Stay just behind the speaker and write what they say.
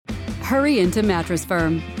Hurry into Mattress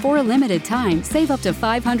Firm. For a limited time, save up to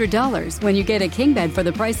 $500 when you get a king bed for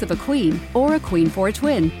the price of a queen or a queen for a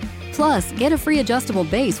twin. Plus, get a free adjustable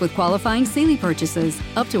base with qualifying Sealy purchases,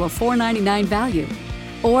 up to a $499 value.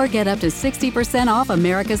 Or get up to 60% off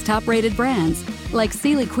America's top-rated brands, like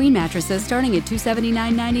Sealy Queen mattresses starting at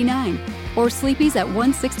 $279.99 or Sleepy's at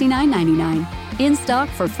 $169.99. In stock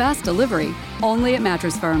for fast delivery, only at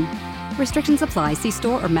Mattress Firm. Restrictions apply. See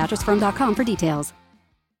store or mattressfirm.com for details.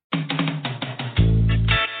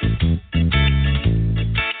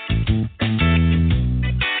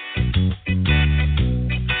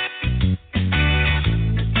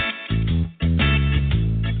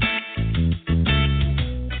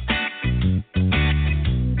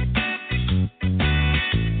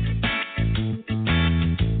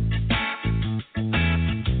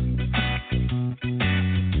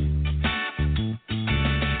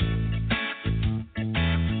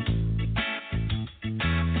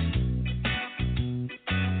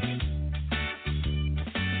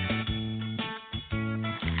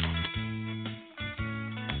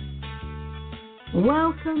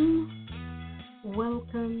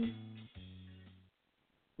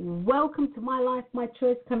 Welcome to My Life, My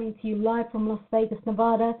Choice, coming to you live from Las Vegas,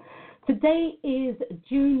 Nevada. Today is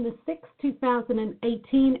June the 6th,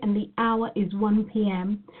 2018, and the hour is 1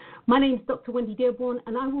 p.m. My name is Dr. Wendy Dearborn,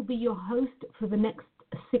 and I will be your host for the next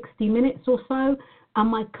 60 minutes or so. And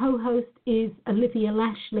my co-host is Olivia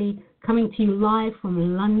Lashley, coming to you live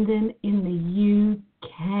from London in the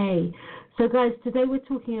UK. So, guys, today we're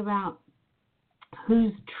talking about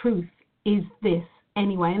whose truth is this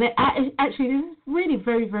anyway? And actually, this is really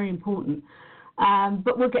very, very important.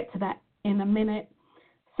 But we'll get to that in a minute.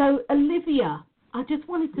 So, Olivia, I just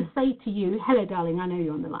wanted to say to you, hello, darling, I know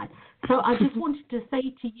you're on the line. So I just wanted to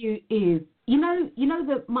say to you is, you know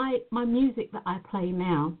that my music that I play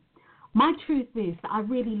now, my truth is that I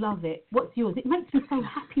really love it. What's yours? It makes me so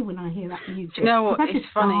happy when I hear that music. Do you know what? It's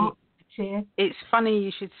funny. It's funny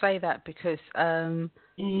you should say that because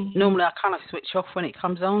normally I kind of switch off when it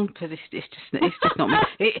comes on because it's just not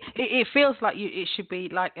me. It feels like it should be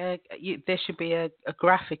like there should be a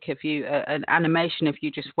graphic of you, an animation of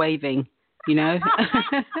you just waving, you know.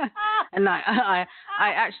 And like I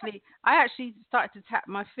actually started to tap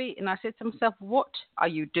my feet and I said to myself, "What are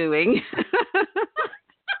you doing?"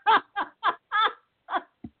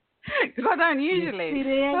 Because I don't usually.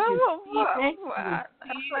 I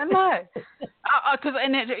know. Because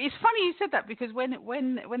it's funny you said that because when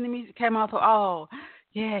the music came out, I thought, oh,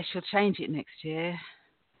 yeah, she'll change it next year.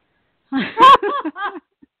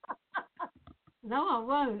 No, I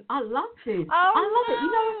won't. I love this. Oh, I love it.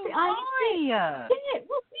 You know, why? Sing it.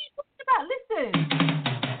 What are you talking about? Listen.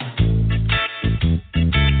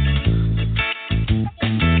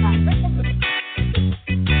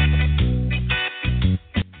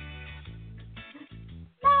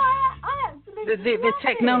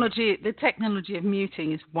 The technology of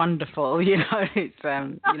muting is wonderful. You know, it's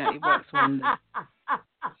it works wonders.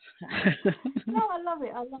 No, I love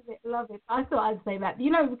it. I thought I'd say that.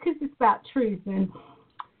 You know, because it's about truth, and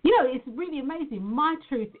you know, it's really amazing. My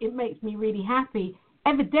truth, it makes me really happy.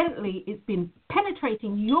 Evidently, it's been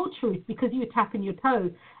penetrating your truth because you were tapping your toe,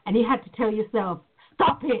 and you had to tell yourself,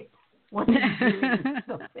 "Stop it! What are you doing?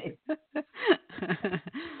 Stop it!"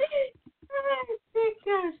 Oh,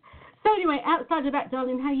 gosh. So anyway, outside of that,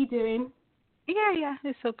 darling, how you doing? Yeah,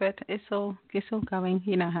 it's all good. It's all going.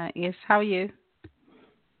 You know how it is. How are you?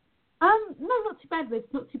 No, not too bad, Liz.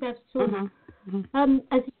 Not too bad at all. Mm-hmm.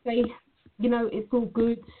 As you say, you know, it's all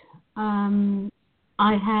good. I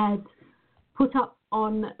had put up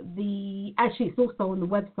on actually it's also on the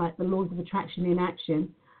website, the Laws of Attraction in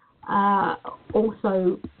Action,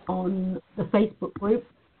 also on the Facebook group,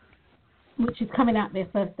 which is coming out there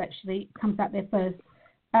first, actually. It comes out there first.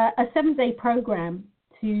 A 7-day program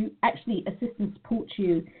to actually assist and support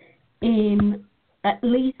you in at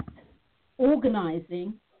least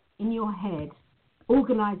organizing in your head,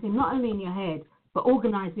 organizing not only in your head, but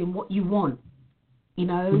organizing what you want, you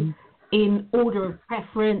know, in order of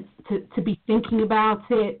preference, to be thinking about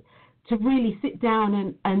it, to really sit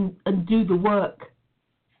down and do the work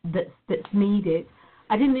that's needed.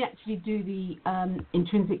 I didn't actually do the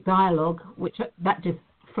intrinsic dialogue, which that just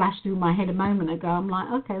flashed through my head a moment ago. I'm like,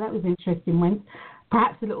 okay, that was interesting. When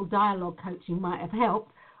perhaps a little dialogue coaching might have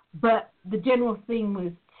helped, but the general thing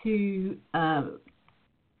was to,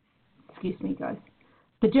 excuse me, guys.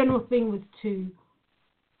 The general thing was to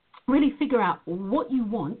really figure out what you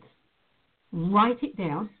want, write it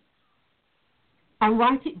down, and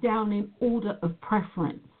write it down in order of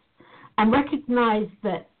preference, and recognize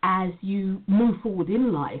that as you move forward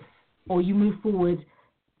in life, or you move forward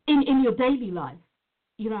in your daily life,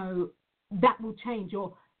 you know, that will change,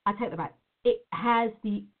 or I take that back. It has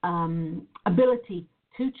the ability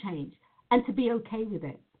to change and to be okay with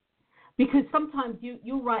it. Because sometimes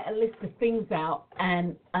you'll write a list of things out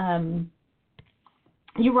and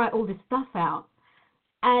you write all this stuff out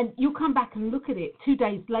and you'll come back and look at it 2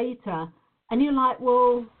 days later and you're like,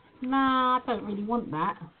 well, nah, I don't really want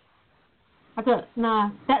that.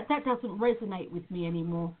 That doesn't resonate with me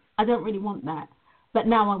anymore. I don't really want that. But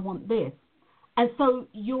now I want this. And so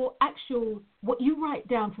what you write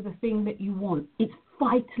down for the thing that you want, it's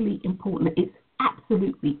vitally important. It's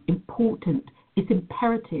absolutely important. It's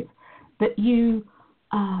imperative that you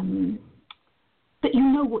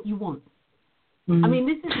know what you want. I mean,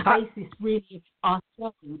 this is the basis really of our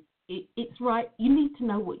show. It's right. You need to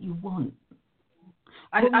know what you want.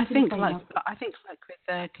 I think with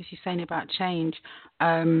because you're saying about change.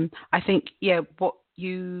 I think what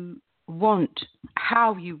you want,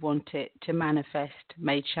 how you want it to manifest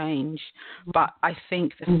may change, but I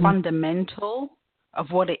think the fundamental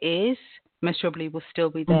of what it is most probably will still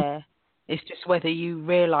be there. It's just whether you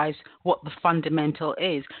realize what the fundamental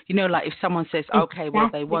is. You know, like if someone says, okay, well,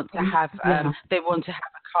 they want to have a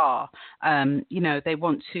car, they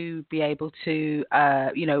want to be able to,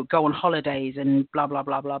 go on holidays and blah, blah,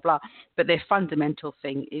 blah, blah, blah. But their fundamental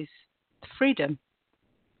thing is freedom.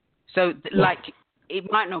 So it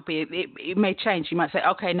might not be, it may change. You might say,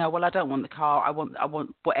 okay, no, well, I don't want the car. I want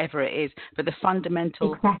whatever it is. But the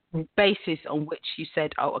fundamental basis on which you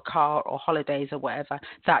said, a car or holidays or whatever,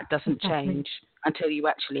 that doesn't change until you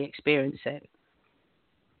actually experience it.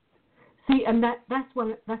 See, and that's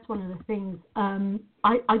one of the things.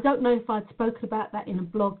 I don't know if I'd spoken about that in a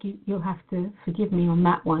blog. You'll have to forgive me on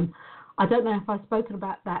that one. I don't know if I've spoken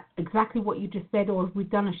about that, exactly what you just said, or if we've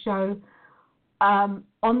done a show on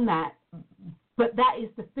that. But that is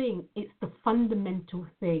the thing. It's the fundamental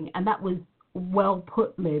thing. And that was well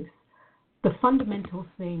put, Liv. The fundamental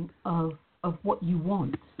thing of what you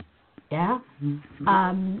want. Yeah?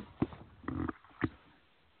 Mm-hmm.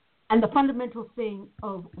 And the fundamental thing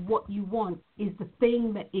of what you want is the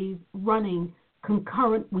thing that is running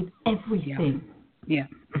concurrent with everything. Yeah.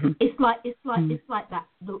 Mm-hmm. It's like that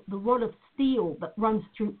the rod of steel that runs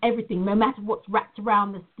through everything, no matter what's wrapped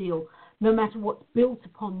around the steel, no matter what's built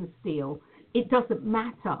upon the steel. It doesn't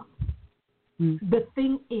matter. The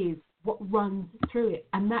thing is what runs through it,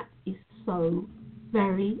 and that is so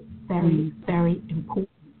very, very, very important.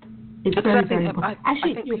 It's very, very important.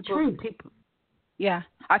 Actually, it's your truth.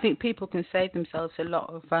 I think people can save themselves a lot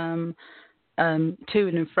of to and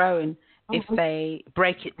froing if they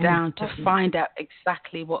break it down to find out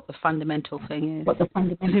exactly what the fundamental thing is. What the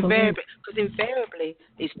fundamental Because invariably,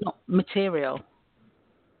 it's not material.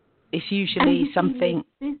 It's usually something.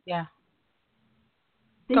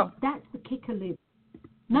 That's the kicker, Liv.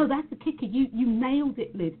 No, that's the kicker. You nailed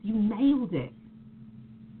it, Liv. You nailed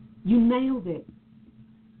it.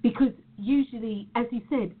 Because usually, as you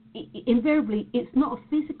said, invariably, it's not a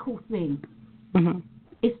physical thing. Mm-hmm.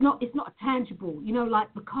 It's not a tangible,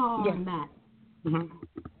 like the car and that.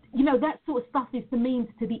 Mm-hmm. That sort of stuff is the means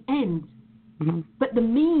to the end. Mm-hmm. But the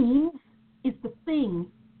means is the thing.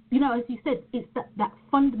 As you said, it's that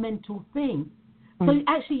fundamental thing. So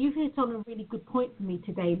actually, you've hit on a really good point for me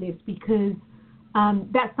today, Liv, because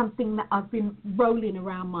that's something that I've been rolling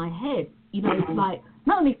around my head. It's like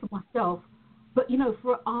not only for myself, but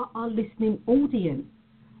for our listening audience,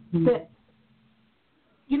 that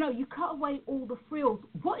you cut away all the frills.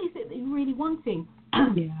 What is it that you're really wanting?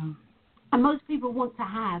 And most people want to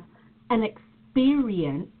have an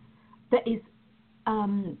experience that is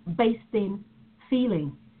based in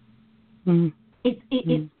feeling. It's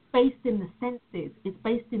based in the senses. It's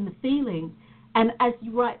based in the feeling. And as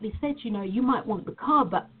you rightly said, you might want the car,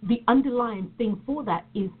 but the underlying thing for that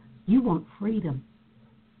is you want freedom.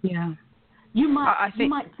 Yeah. You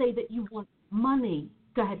might say that you want money.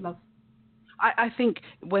 Go ahead, love. I think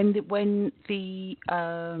when the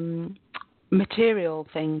material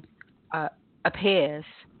thing appears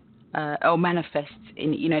or manifests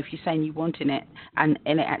in, if you're saying you want in it and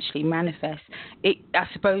it actually manifests, I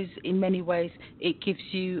suppose in many ways it gives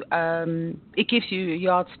you a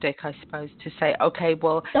yardstick, I suppose, to say, okay,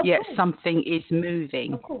 well, something is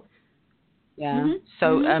moving. Of course. Yeah. Mm-hmm.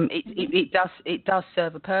 So it does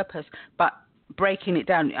serve a purpose, but breaking it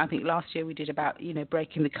down. I think last year we did about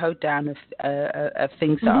breaking the code down of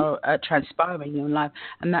things that are transpiring in your life,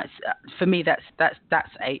 and that's for me that's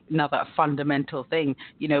another fundamental thing.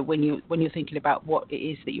 When you're thinking about what it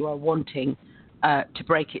is that you are wanting, to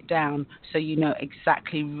break it down so you know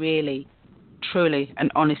exactly really truly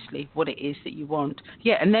and honestly what it is that you want.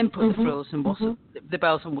 Yeah, and then put the frills and the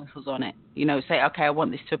bells and whistles on it. You know, say, okay, I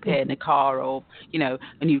want this to appear in a car, or, you know,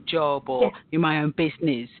 a new job, or my own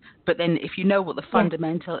business. But then if you know what the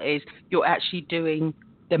fundamental is, you're actually doing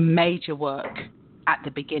the major work at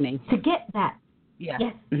the beginning. To get that. Yeah.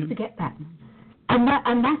 Yes, to get that. And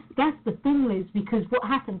that's the thing, Liz, because what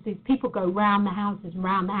happens is people go round the houses and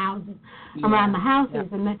round the houses and round the houses,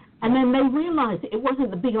 and then they realise it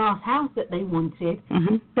wasn't the big ass house that they wanted.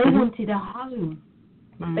 They wanted a home.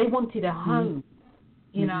 They wanted a home.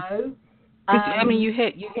 You know. I mean, you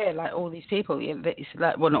hear like all these people. It's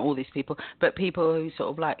like, well, not all these people, but people who sort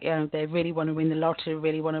of like, you know, they really want to win the lottery.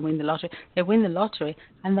 They win the lottery,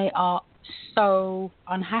 and they are so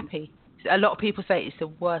unhappy. A lot of people say it's the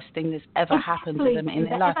worst thing that's ever happened to them in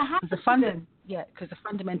their life. Because the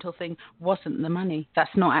fundamental thing wasn't the money.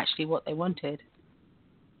 That's not actually what they wanted.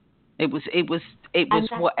 It was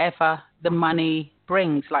whatever the money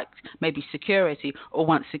brings, like maybe security, or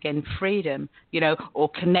once again freedom, you know, or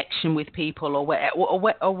connection with people, or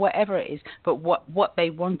whatever it is. But what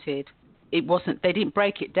they wanted, it wasn't. They didn't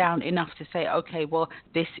break it down enough to say, okay, well,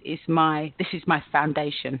 this is my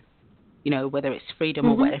foundation. You know, whether it's freedom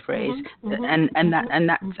or whatever it is, and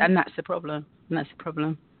that's the problem. And that's the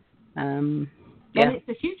problem. And it's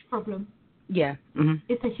a huge problem. Yeah.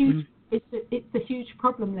 It's a huge. It's a huge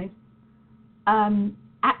problem, Liz.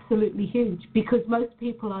 Absolutely huge, because most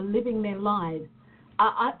people are living their lives.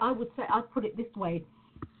 I would say, I'd put it this way,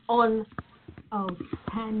 on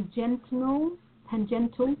tangential.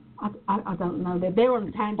 I don't know. They're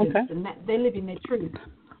on tangents, and they're living their truth.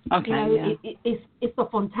 Okay. You know, it's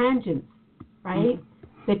off on tangents, right?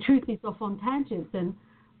 Their truth is off on tangents, and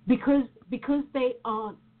because they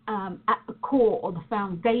aren't at the core or the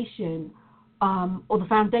foundation or the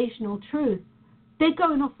foundational truth, they're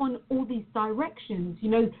going off on all these directions, you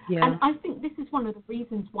know. Yeah. And I think this is one of the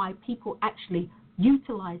reasons why people actually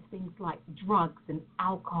utilize things like drugs and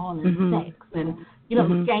alcohol and sex and, you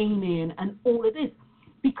know, gaming and all of this,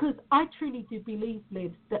 because I truly do believe,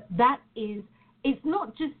 Liz, that is. It's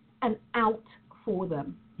not just an out for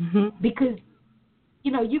them, because,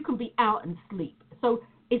 you know, you can be out and sleep. So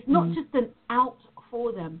it's not just an out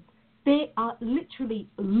for them. They are literally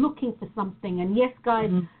looking for something. And yes, guys,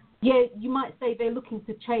 you might say they're looking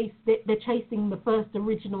to they're chasing the first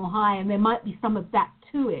original high, and there might be some of that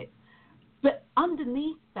to it. But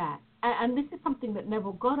underneath that, and this is something that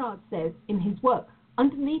Neville Goddard says in his work,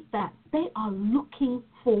 underneath that, they are looking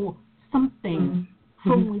for something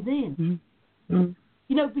from within.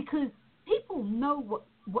 You know, because people know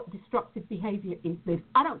what destructive behavior is, Liz.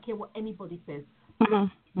 I don't care what anybody says.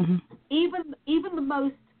 Even the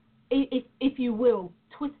most, if you will,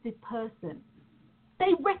 twisted person,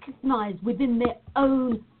 they recognize within their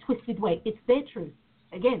own twisted way, it's their truth.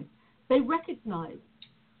 Again, they recognize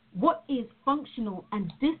what is functional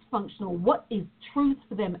and dysfunctional, what is truth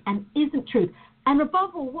for them and isn't truth, and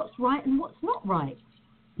above all, what's right and what's not right.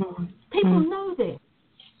 People know this.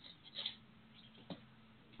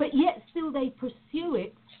 But yet still they pursue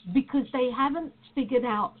it because they haven't figured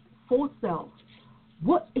out for self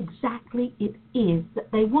what exactly it is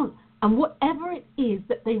that they want. And whatever it is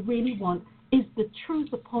that they really want is the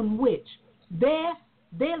truth upon which their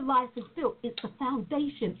life is built. It's the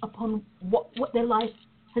foundation upon what their life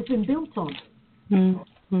has been built on.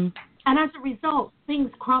 And as a result, things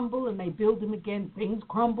crumble and they build them again. Things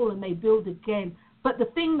crumble and they build again. But the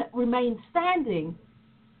thing that remains standing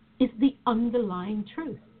is the underlying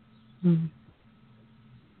truth.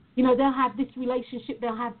 You know, they'll have this relationship,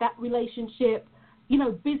 they'll have that relationship. You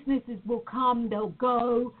know, businesses will come, they'll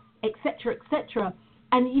go, etc., etc.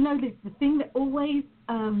 And you know, the thing that always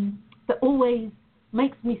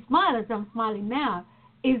makes me smile, as I'm smiling now,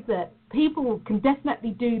 is that people can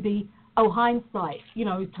definitely do the hindsight, you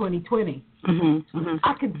know, 2020.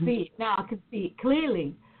 I can see it now. I can see it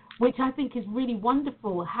clearly, which I think is really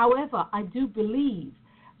wonderful. However, I do believe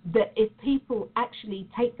that if people actually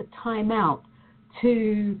take the time out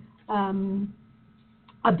to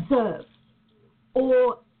observe,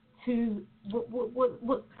 or to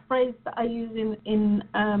what's the phrase that I use in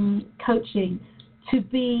coaching, to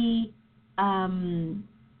be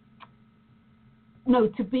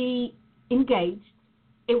to be engaged,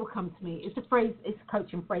 it will come to me. It's a phrase, it's a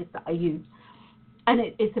coaching phrase that I use, and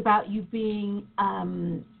it's about you being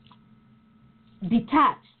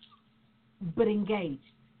detached but engaged.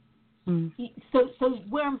 So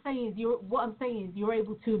what I'm saying is you're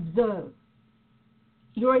able to observe.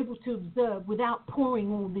 You're able to observe without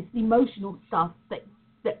pouring all this emotional stuff that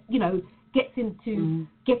you know gets into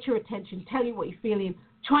get your attention, tell you what you're feeling,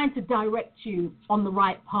 trying to direct you on the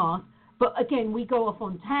right path, But again, we go off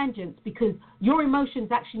on tangents because your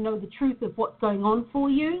emotions actually know the truth of what's going on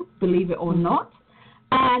for you, believe it or not.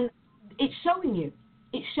 And it's showing you.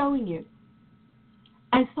 It's showing you.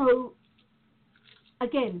 And so,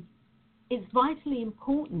 again, it's vitally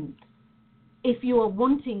important if you are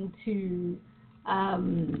wanting to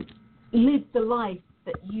live the life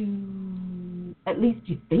that you, at least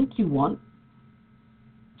you think you want,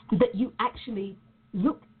 that you actually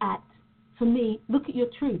look at, for me, look at your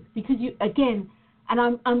truth. Because you, again,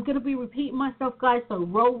 and I'm going to be repeating myself, guys, so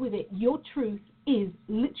roll with it. Your truth is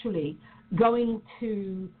literally going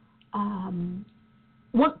to,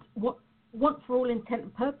 what for all intent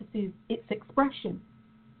and purposes, its expression.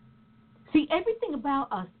 See, everything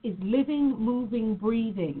about us is living, moving,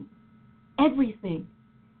 breathing. Everything.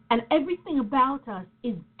 And everything about us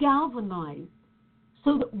is galvanized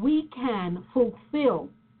so that we can fulfill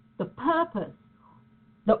the purpose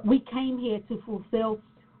that we came here to fulfill,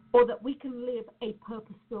 or that we can live a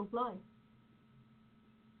purpose-filled life.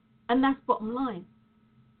 And that's bottom line.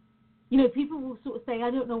 You know, people will sort of say,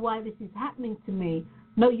 I don't know why this is happening to me.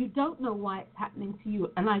 No, you don't know why it's happening to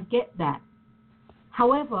you, and I get that.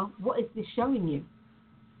 However, what is this showing you?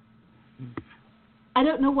 I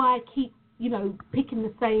don't know why I keep, picking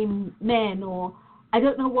the same men, or I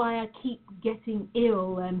don't know why I keep getting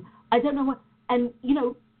ill, and I don't know what, and,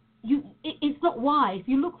 it's not why. If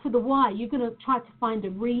you look for the why, you're going to try to find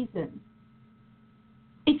a reason.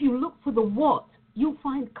 If you look for the what, you'll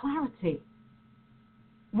find clarity.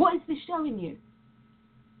 What is this showing you?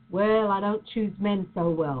 Well, I don't choose men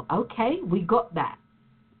so well. Okay, we got that.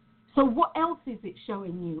 So what else is it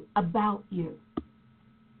showing you about you?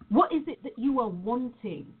 What is it that you are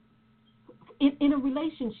wanting in a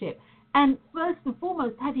relationship? And first and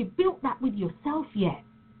foremost, have you built that with yourself yet?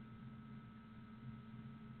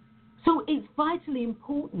 So it's vitally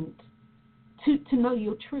important to know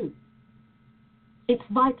your truth. It's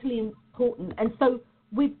vitally important. And so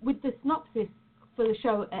with the synopsis for the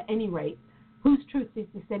show, at any rate, whose truth is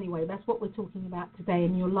this anyway? That's what we're talking about today.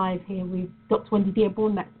 And you're live here with Dr. Wendy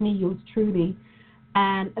Dearborn. That's me, yours truly.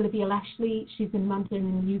 And Olivia Lashley, she's in London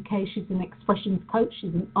in the UK. She's an expressions coach.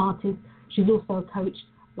 She's an artist. She's also a coach,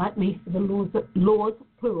 like me, for the laws,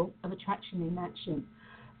 plural, of attraction in action.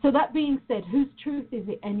 So that being said, whose truth is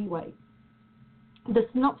it anyway? The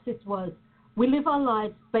synopsis was, we live our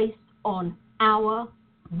lives based on our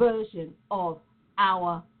version of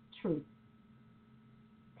our truth.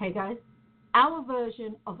 Okay, guys? Our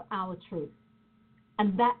version of our truth.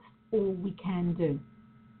 And that's all we can do.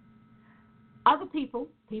 Other people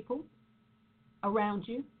around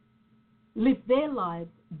you, live their lives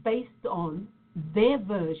based on their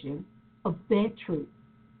version of their truth.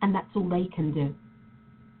 And that's all they can do.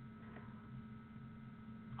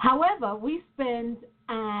 However, we spend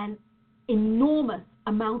an enormous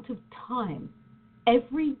amount of time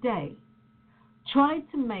every day trying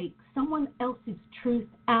to make someone else's truth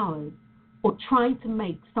ours, or trying to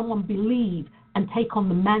make someone believe and take on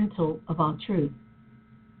the mantle of our truth.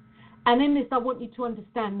 And in this, I want you to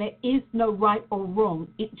understand there is no right or wrong.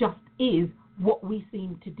 It just is what we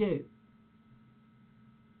seem to do.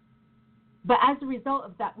 But as a result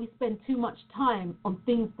of that, we spend too much time on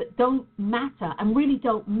things that don't matter and really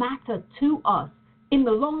don't matter to us in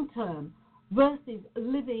the long term, versus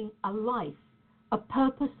living a life, a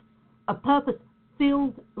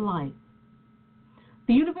purpose-filled life.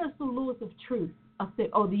 The universal laws of truth,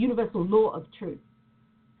 or the universal law of truth,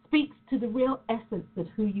 speaks to the real essence of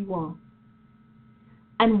who you are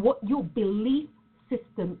and what your belief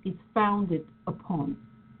system is founded upon.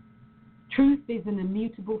 Truth is an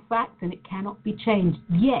immutable fact and it cannot be changed,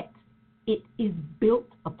 yet it is built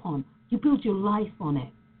upon. You build your life on it.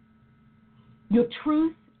 Your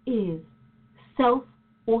truth is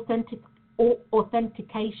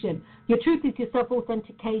self-authentication. Your truth is your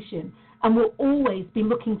self-authentication and will always be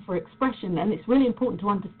looking for expression, and it's really important to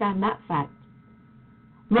understand that fact.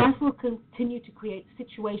 Life will continue to create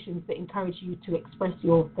situations that encourage you to express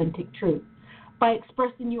your authentic truth. By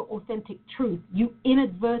expressing your authentic truth, you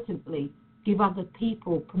inadvertently give other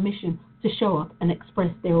people permission to show up and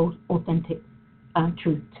express their authentic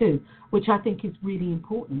truth too, which I think is really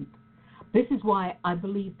important. This is why I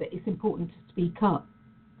believe that it's important to speak up.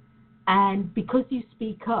 And because you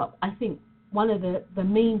speak up, I think one of the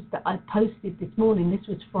memes that I posted this morning, this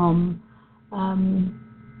was from,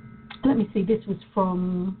 this was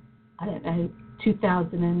from,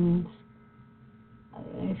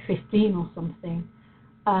 2015 or something.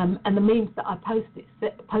 And the memes that I posted,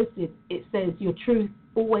 it says, your truth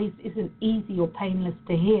always isn't easy or painless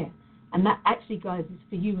to hear. And that actually, guys, is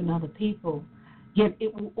for you and other people. Yet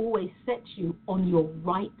it will always set you on your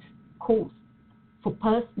right course for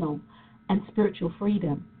personal and spiritual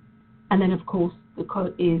freedom. And then, of course, the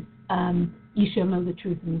quote is, you shall know the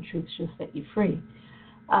truth, and the truth shall set you free.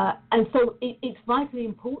 And so it's vitally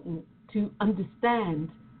important to understand,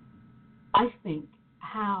 I think,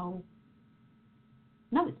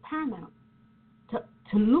 it's paramount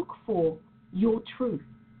to look for your truth.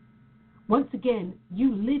 Once again,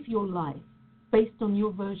 you live your life based on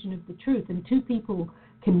your version of the truth, and two people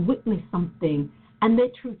can witness something and their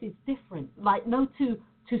truth is different. Like no two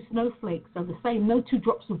snowflakes are the same, no two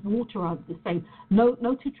drops of water are the same, no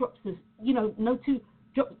two drops of, no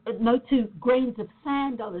two grains of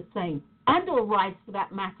sand are the same, and or rice for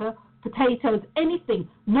that matter, potatoes, anything.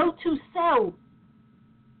 No two cells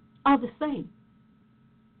are the same.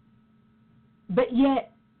 But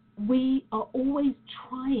yet we are always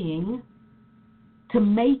trying to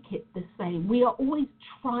make it the same. We are always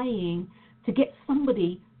trying to get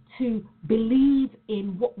somebody to believe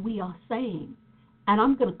in what we are saying. And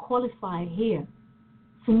I'm going to qualify here.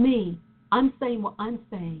 For me, I'm saying what I'm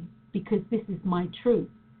saying because this is my truth.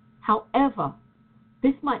 However,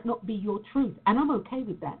 this might not be your truth, and I'm okay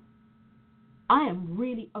with that. I am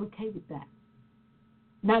really okay with that.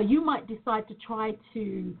 Now, you might decide to try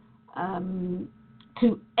to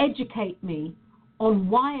educate me on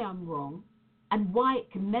why I'm wrong and why it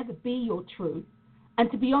can never be your truth. And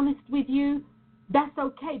to be honest with you, that's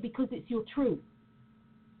okay because it's your truth.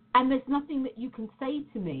 And there's nothing that you can say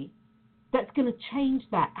to me that's going to change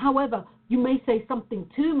that. However, you may say something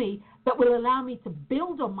to me that will allow me to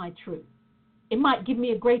build on my truth. It might give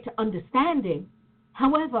me a greater understanding.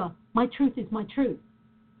 However, my truth is my truth.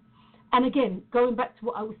 And again, going back to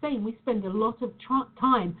what I was saying, we spend a lot of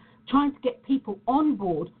time trying to get people on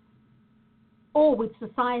board, or with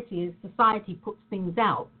society, as society puts things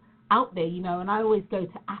out there, and I always go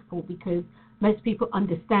to Apple because most people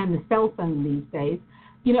understand the cell phone these days.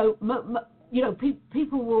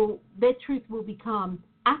 People will, their truth will become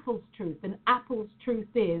Apple's truth, and Apple's truth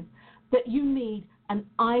is that you need an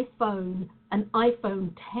iPhone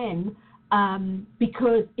 10,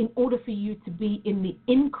 because in order for you to be in the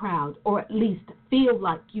in crowd, or at least feel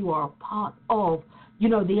like you are a part of,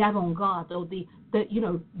 the avant-garde, or the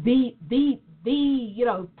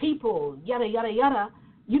people, yada, yada, yada,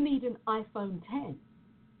 you need an iPhone 10.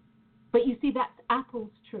 But you see, that's Apple's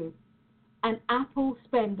truth. And Apple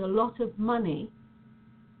spend a lot of money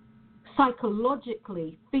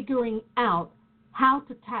psychologically figuring out how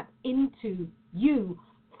to tap into you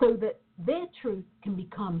so that their truth can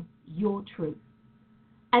become your truth.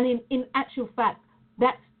 And in actual fact,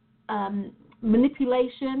 that's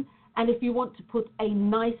manipulation. And if you want to put a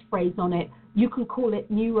nice phrase on it, you can call it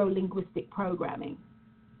neuro-linguistic programming.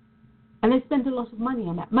 And they spend a lot of money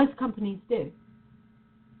on that. Most companies do.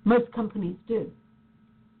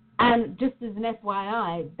 And just as an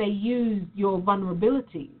FYI, they use your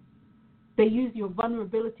vulnerabilities.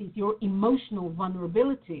 Your emotional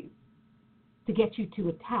vulnerabilities, to get you to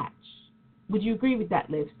attach. Would you agree with that,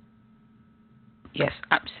 Liv? Yes,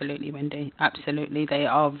 absolutely, Wendy. Absolutely,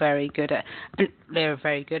 they're very good at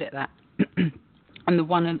that. And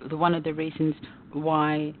one of the reasons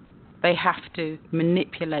why they have to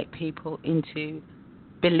manipulate people into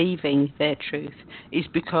believing their truth is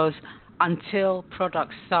because until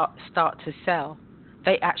products start to sell,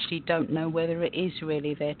 they actually don't know whether it is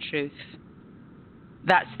really their truth.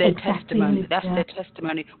 That's their testimony. That's their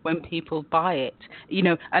testimony when people buy it,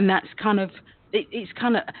 and that's kind of it's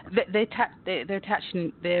kind of they're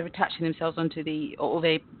attaching themselves onto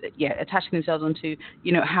attaching themselves onto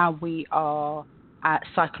how we are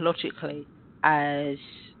psychologically as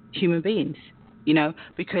human beings,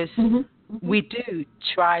 because we do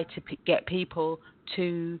try to get people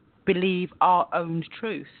to believe our own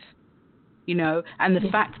truth, and the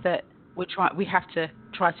fact that we have to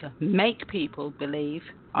try to make people believe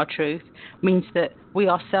our truth means that we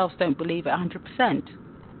ourselves don't believe it 100%.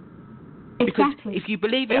 Because if you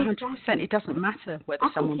believe it 100%, it doesn't matter whether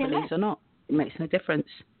someone believes or not. It makes no difference,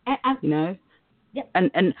 Yep.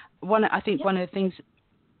 And one of the things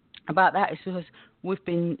about that is because we've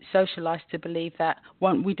been socialized to believe that,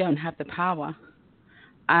 one, we don't have the power,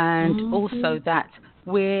 and also that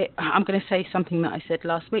I'm going to say something that I said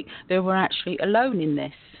last week, that we're actually alone in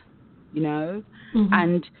this,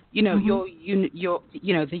 and your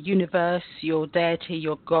the universe, your deity,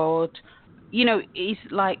 your God, is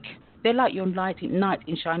like, they're like your knight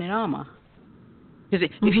in shining armor. Because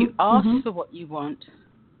if you ask for what you want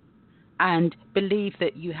and believe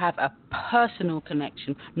that you have a personal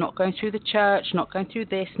connection, not going through the church, not going through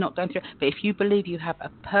this, but if you believe you have a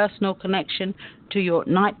personal connection to your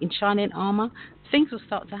knight in shining armor, things will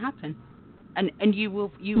start to happen. and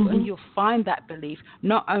you'll find that belief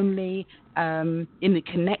not only in the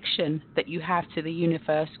connection that you have to the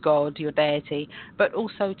universe, God, your deity, but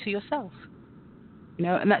also to yourself.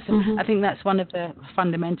 And that's I think that's one of the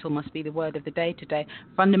fundamental, must be the word of the day today.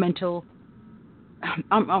 Fundamental.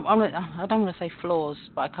 I don't want to say flaws,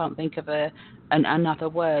 but I can't think of another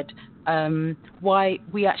word. Why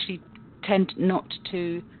we actually tend not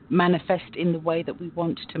to manifest in the way that we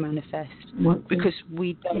want to manifest, because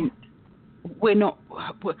we don't.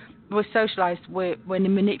 We're socialized. We're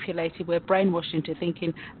manipulated. We're brainwashed into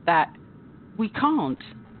thinking that we can't.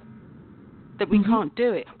 That we can't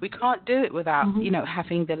do it. We can't do it without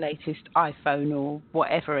having the latest iPhone or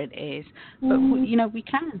whatever it is. But we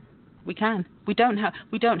can. We can. We don't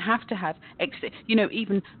have to have.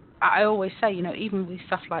 Even I always say, even with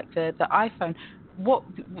stuff like the iPhone, what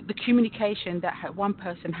the communication that one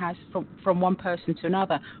person has from one person to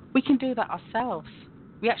another, we can do that ourselves.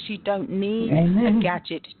 We actually don't need a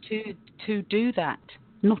gadget to do that.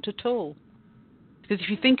 Not at all. Because if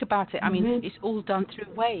you think about it, I mean, it's all done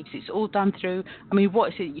through waves. It's all done through, I mean,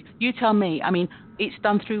 what is it? You tell me. I mean, it's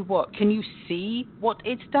done through what? Can you see what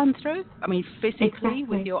it's done through? I mean, physically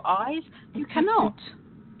with your eyes? You cannot.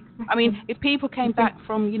 I mean, if people came back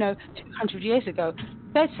from, 200 years ago,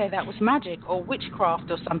 they'd say that was magic or witchcraft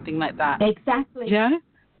or something like that. Exactly.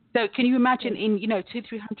 So can you imagine in,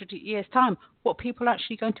 200-300 years' time what people are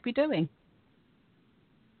actually going to be doing?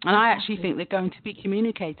 And I actually think they're going to be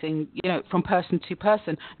communicating, from person to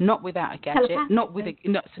person, not without a gadget, not with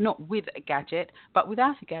a gadget, but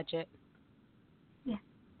without a gadget. Yeah,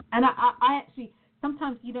 and I actually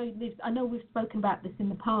sometimes, Liz, I know we've spoken about this in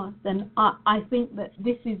the past, and I think that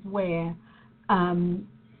this is where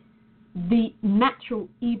the natural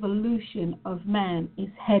evolution of man is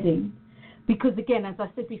heading, because again, as I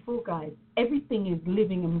said before, guys, everything is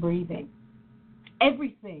living and breathing.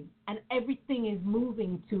 Everything is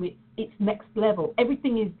moving to its next level.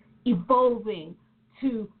 Everything is evolving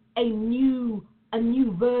to a new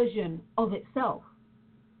version of itself.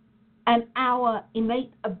 And our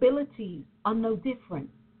innate abilities are no different.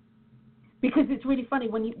 Because it's really funny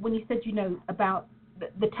when you said, about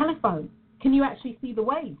the telephone. Can you actually see the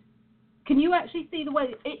waves? Can you actually see the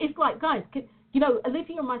waves? It's like, guys,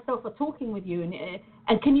 Olivia and myself are talking with you,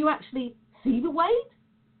 and can you actually see the waves?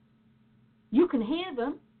 You can hear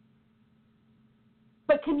them,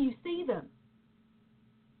 but can you see them?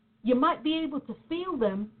 You might be able to feel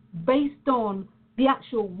them based on the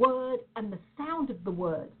actual word and the sound of the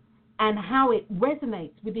word and how it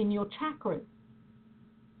resonates within your chakras.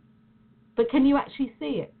 But can you actually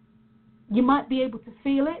see it? You might be able to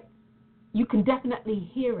feel it. You can definitely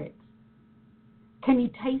hear it. Can you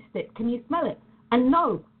taste it? Can you smell it? And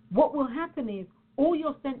no, what will happen is all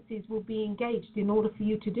your senses will be engaged in order for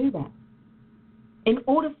you to do that. In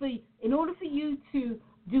order for you to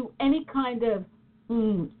do any kind of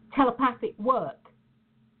telepathic work,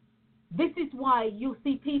 this is why you'll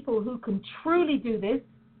see people who can truly do this,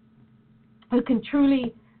 who can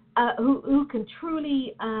truly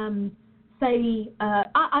say,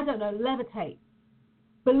 I don't know, levitate.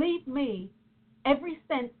 Believe me, every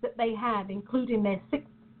sense that they have, including their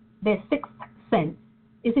sixth sense,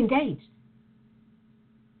 is engaged.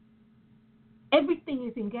 Everything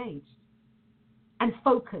is engaged. And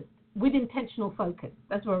focused, with intentional focus.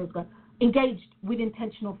 That's where I was going. Engaged with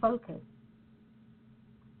intentional focus.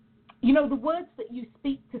 The words that you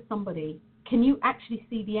speak to somebody, can you actually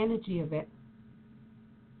see the energy of it?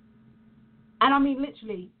 And I mean,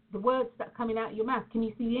 literally, the words that are coming out of your mouth, can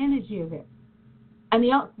you see the energy of it? And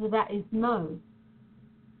the answer to that is no.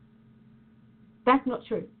 That's not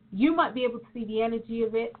true. You might be able to see the energy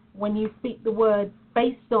of it when you speak the words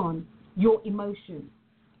based on your emotions.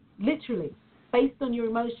 Literally. Based on your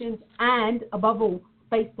emotions and, above all,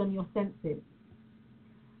 based on your senses.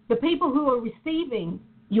 The people who are receiving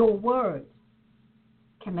your words,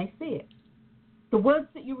 can they see it? The words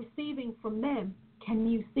that you're receiving from them, can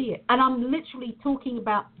you see it? And I'm literally talking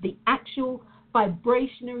about the actual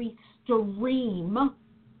vibrationary stream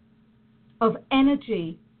of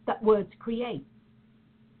energy that words create.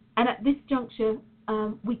 And at this juncture,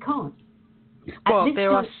 we can't. Well, at this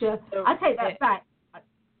juncture, I take that back.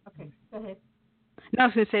 Okay, go ahead. No, I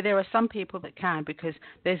was going to say there are some people that can, because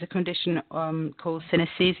there's a condition called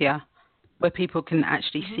synesthesia, where people can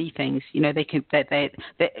actually see things. They can, they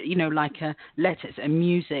like letters and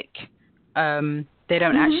music. They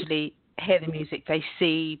don't actually hear the music. They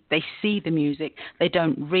see the music. They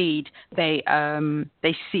don't read. They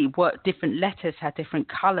see what different letters have different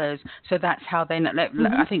colors. So that's how they.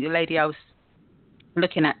 I think the lady I was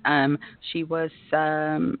looking at, she was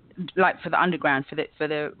like for the underground, for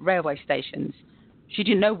the railway stations. She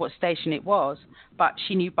didn't know what station it was, but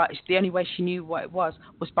she knew. But the only way she knew what it was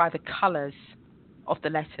by the colours of the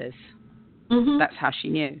letters. Mm-hmm. That's how she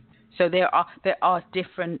knew. So there are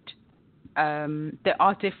different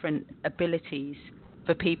abilities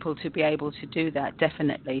for people to be able to do that.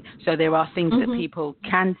 Definitely. So there are things that people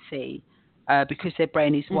can see because their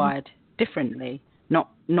brain is wired differently. Not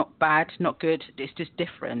bad, not good. It's just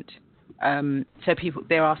different. So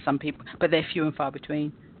there are some people, but they're few and far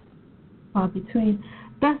between. Far between.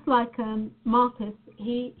 That's like Marcus.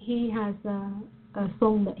 He has a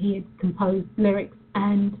song that he had composed, lyrics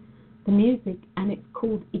and the music, and it's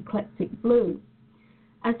called Eclectic Blue.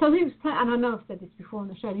 And so he was playing, and I know I've said this before on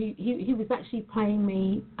the show. He was actually playing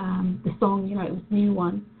me the song. You know, it was a new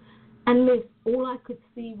one. And Liz, all I could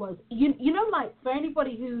see was, you know, like for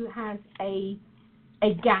anybody who has a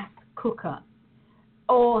gas cooker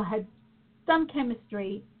or had done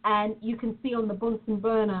chemistry, and you can see on the Bunsen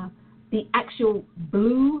burner the actual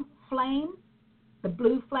blue flame,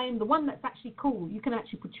 the one that's actually cool. You can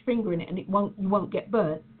actually put your finger in it, and you won't get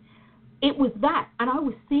burnt. It was that, and I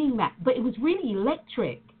was seeing that, but it was really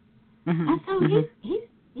electric. Mm-hmm. And so he's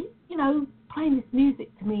you know, playing this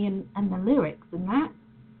music to me and the lyrics and that.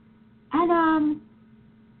 And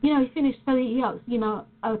you know, he finished, so he asked, you know,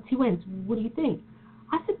 T-Wens, what do you think?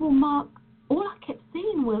 I said, well, Mark, all I kept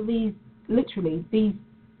seeing were these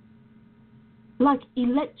like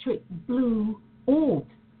electric blue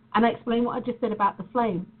orbs. And I explained what I just said about the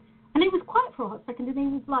flame. And he was quiet for a hot second, and he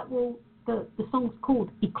was like, well, the song's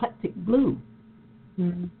called Eclectic Blue.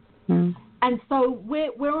 Mm-hmm. And so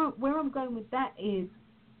where I'm going with that is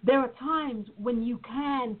there are times when you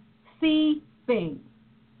can see things.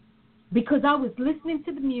 Because I was listening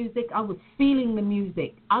to the music, I was feeling the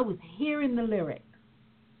music, I was hearing the lyrics.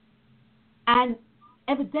 And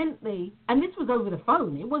evidently, and this was over the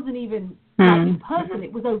phone, it wasn't even like in person,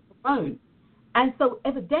 it was over the phone. And so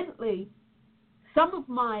evidently, some of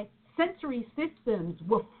my sensory systems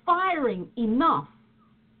were firing enough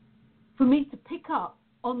for me to pick up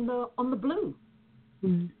on the blue,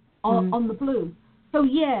 on the blue. So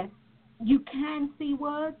yeah, you can see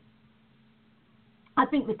words. I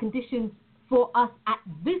think the conditions for us at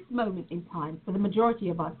this moment in time, for the majority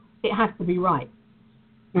of us, it has to be right.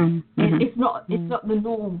 It's not the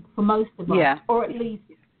norm for most of us, or at least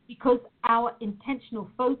because our intentional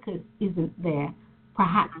focus isn't there.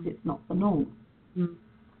 Perhaps it's not the norm.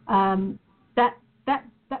 That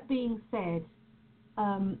being said,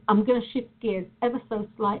 I'm going to shift gears ever so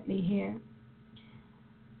slightly here.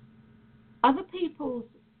 Other people's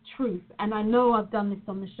truth, and I know I've done this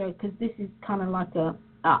on the show because this is kind of like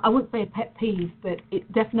I wouldn't say a pet peeve, but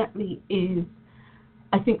it definitely is,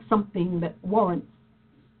 I think, something that warrants,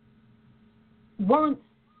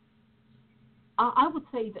 I would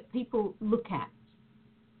say that people look at.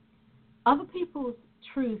 Other people's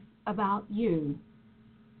truth about you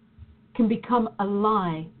can become a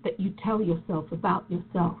lie that you tell yourself about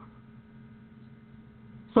yourself.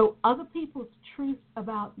 So other people's truth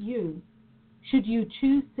about you, should you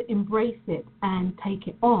choose to embrace it and take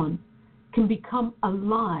it on, can become a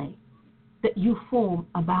lie that you form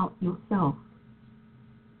about yourself.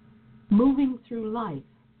 Moving through life,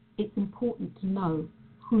 it's important to know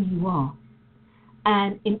who you are.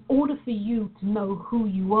 And in order for you to know who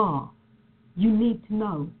you are, you need to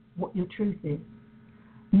know what your truth is.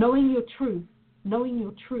 Knowing your truth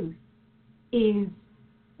is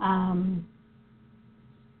how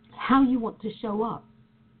you want to show up.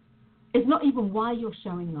 It's not even why you're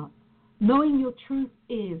showing up. Knowing your truth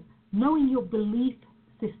is knowing your belief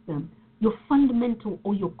system, your fundamental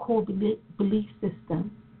or your core belief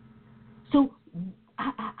system. So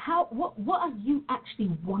what are you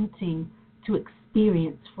actually wanting to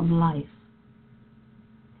experience from life?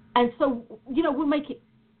 And so, you know, we'll make it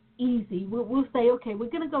easy. We'll say, okay, we're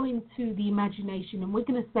going to go into the imagination, and we're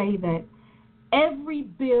going to say that every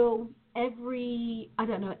bill, every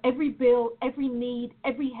need,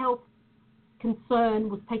 every health concern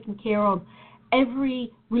was taken care of.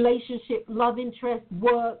 Every relationship, love interest,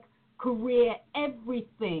 work, career,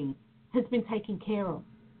 everything has been taken care of.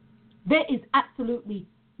 There is absolutely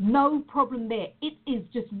no problem there. It is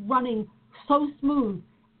just running so smooth.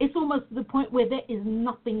 It's almost to the point where there is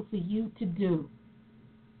nothing for you to do.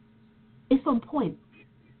 It's on point.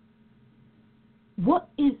 What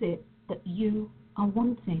is it that you are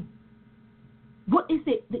wanting? What is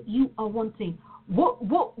it that you are wanting?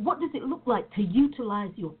 What does it look like to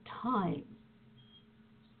utilize your time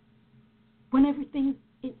when everything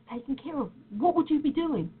is taken care of? What would you be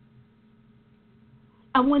doing?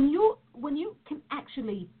 And when you can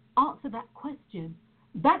actually answer that question,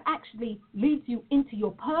 that actually leads you into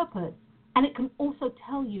your purpose, and it can also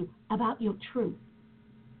tell you about your truth.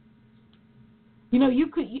 You know,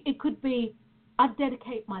 it could be, I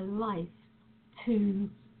dedicate my life to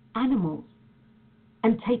animals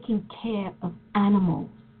and taking care of animals.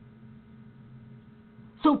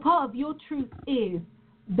 So part of your truth is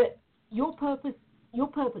that your purpose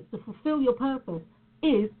to fulfill your purpose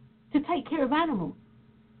is to take care of animals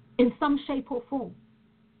in some shape or form.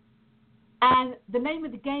 And the name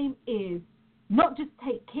of the game is not just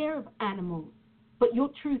take care of animals, but your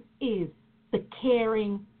truth is the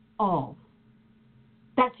caring of.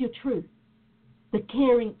 That's your truth, the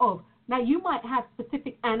caring of. Now, you might have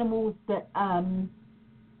specific animals that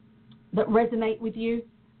resonate with you.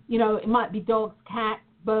 You know, it might be dogs, cats,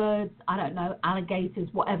 birds, I don't know, alligators,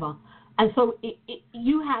 whatever. And so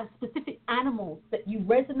you have specific animals that you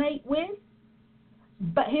resonate with.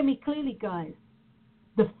 But hear me clearly, guys.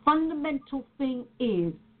 The fundamental thing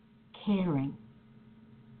is caring.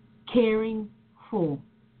 Caring for.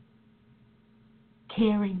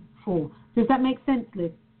 Caring for. Does that make sense,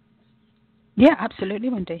 Liz? Yeah, absolutely,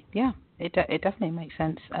 Wendy. Yeah, it definitely makes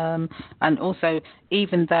sense. And also,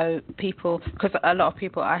 even though people, because a lot of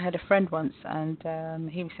people, I had a friend once, and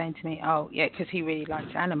he was saying to me, oh, yeah, because he really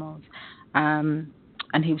likes animals.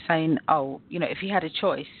 And he was saying, oh, you know, if he had a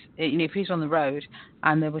choice, you know, if he was on the road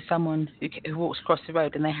and there was someone who walks across the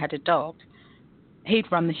road and they had a dog,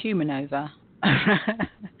 he'd run the human over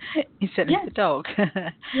instead of the dog.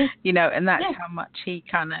 You know, and that's how much he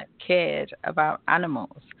kind of cared about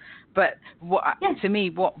animals. But to me,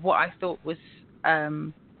 what I thought was,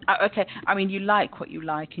 okay, I mean, you like what you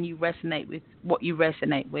like and you resonate with what you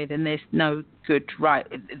resonate with, and there's no good, right,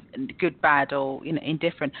 good, bad, or, you know,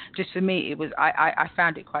 indifferent. Just for me, it was, I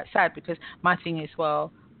found it quite sad, because my thing is,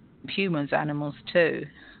 well, humans, animals too,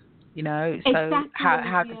 you know, so exactly,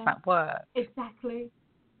 how does that work? Exactly.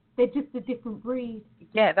 They're just a different breed.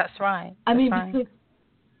 Yeah, that's right. I mean, right. because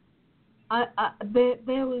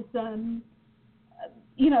there was,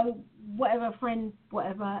 you know, whatever, friends,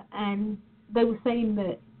 whatever, and they were saying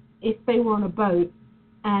that if they were on a boat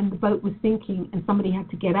and the boat was sinking and somebody had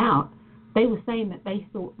to get out, they were saying that they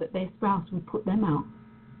thought that their spouse would put them out.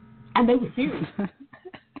 And they were serious.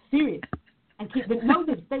 Serious. And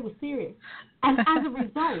they were serious. And as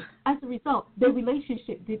a result, their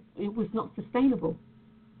relationship was not sustainable.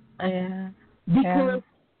 Yeah. Because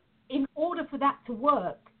in order for that to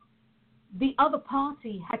work, the other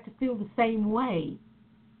party had to feel the same way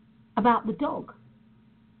about the dog.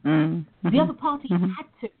 Mm-hmm. The other party had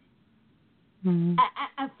to, and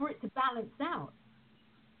for it to balance out.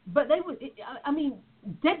 But they were, I mean,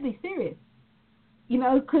 deadly serious, you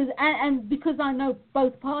know, because I know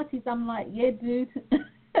both parties, I'm like, yeah, dude,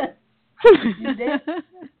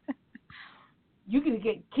 you're going to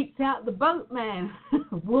get kicked out of the boat, man.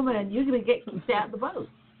 Woman, you're going to get kicked out of the boat.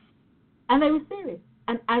 And they were serious.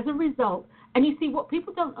 And as a result, and you see, what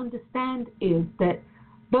people don't understand is that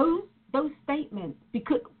those statements,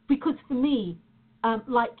 because for me,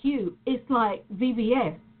 like you, it's like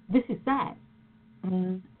VVS, this is sad.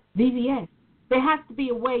 VVS. There has to be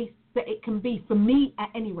a way that it can be, for me at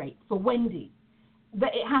any rate, for Wendy,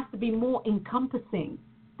 that it has to be more encompassing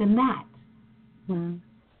than that.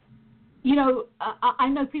 You know, I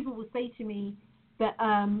know people will say to me that,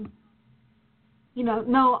 you know,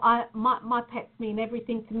 no, my pets mean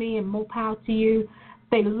everything to me and more power to you.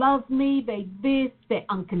 They love me, they're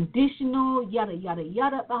unconditional, yada, yada,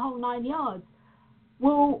 yada, the whole 9 yards.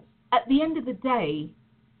 Well, at the end of the day,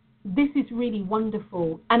 this is really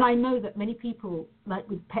wonderful. And I know that many people, like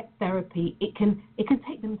with pet therapy, it can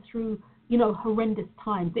take them through, you know, horrendous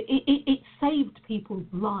times. It saved people's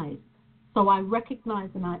lives. So I recognize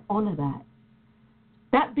and I honor that.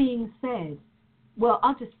 That being said, well,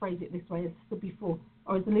 I'll just phrase it this way, as I said before,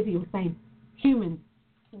 or as Olivia was saying, humans,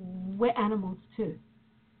 we're animals too.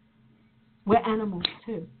 We're animals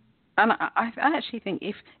too. And I actually think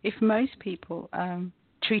if most people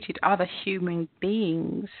treated other human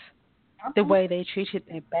beings the way they treated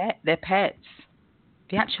their pets,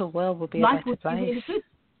 the actual world would be a better place. Really good.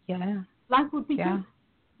 Yeah. Life would be good.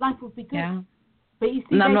 Life would be good. Yeah. But you see,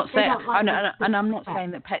 and I'm not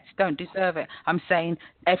saying that pets don't deserve it. I'm saying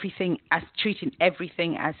treating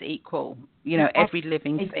everything as equal. You know, every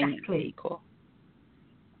living thing as equal.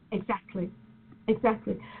 Exactly.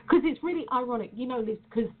 Because it's really ironic, you know, Liz,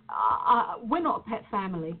 because we're not a pet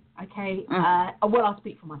family, okay? Well, I'll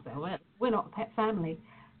speak for myself. We're not a pet family.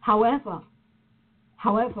 However,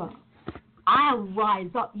 I rise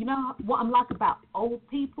up. You know what I'm like about old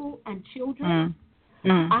people and children?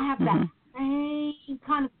 I have that same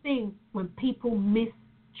kind of thing when people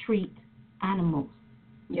mistreat animals.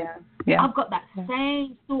 Yeah. I've got that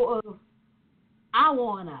same sort of, I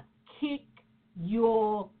want to kick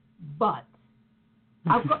your butt.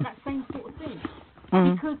 I've got that same sort of thing.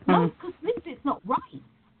 Because it's not right.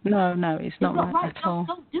 No, it's not right at all.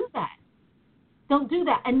 Don't do that. Don't do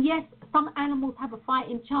that. And yes, some animals have a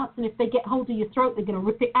fighting chance, and if they get hold of your throat, they're going to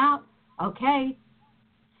rip it out. Okay,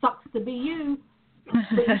 sucks to be you,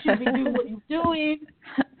 but you should be doing what you're doing.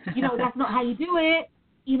 You know, that's not how you do it.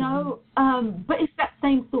 You know, but it's that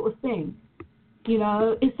same sort of thing. You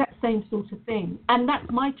know, it's that same sort of thing, and that's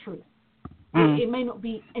my truth. It may not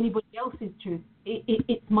be anybody else's truth.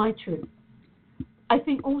 It's my truth. I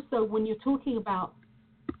think also when you're talking about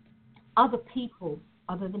other people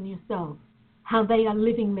other than yourself, how they are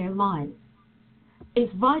living their lives,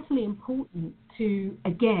 it's vitally important to,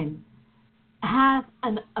 again, have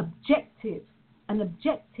an objective, I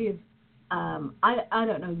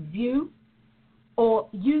don't know, view, or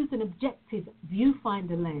use an objective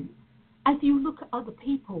viewfinder lens as you look at other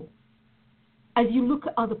people, as you look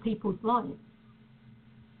at other people's lives,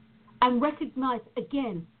 and recognize,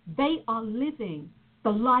 again, they are living the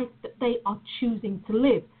life that they are choosing to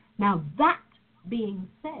live. Now, that being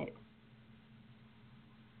said,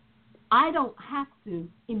 I don't have to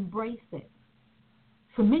embrace it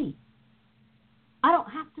for me. I don't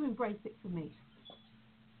have to embrace it for me.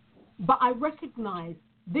 But I recognize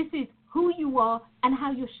this is who you are and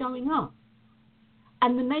how you're showing up.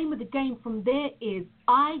 And the name of the game from there is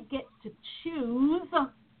I get to choose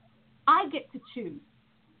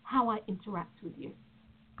how I interact with you.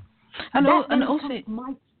 And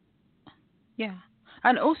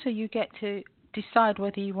also you get to decide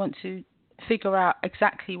whether you want to figure out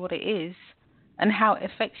exactly what it is and how it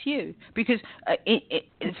affects you. Because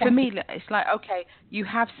for me, it's like, okay, you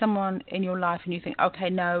have someone in your life and you think, okay,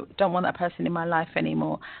 no, don't want that person in my life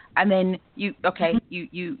anymore. And then you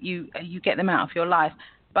get them out of your life.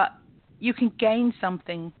 But you can gain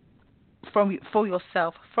something for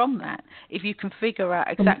yourself from that if you can figure out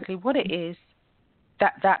exactly what it is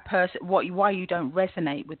that person, why you don't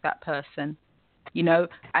resonate with that person, you know,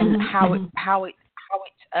 and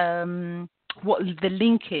what the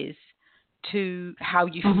link is to how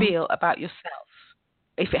you feel about yourself.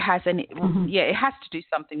 If it has any, it has to do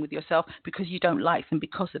something with yourself because you don't like them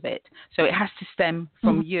because of it. So it has to stem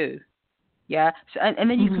from you. Yeah. So, and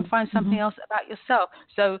then you can find something else about yourself.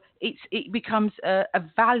 So it becomes a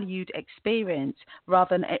valued experience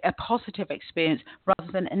rather than a positive experience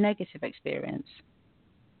rather than a negative experience.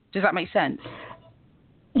 Does that make sense?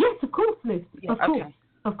 Yes, of course, Liz. Yeah,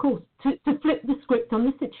 of course. To flip the script on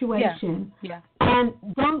the situation, and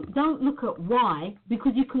don't look at why,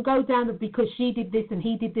 because you can go down to because she did this and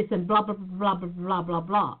he did this and blah blah blah blah blah blah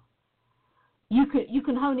blah. You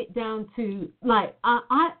can hone it down to, like,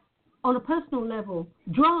 I on a personal level,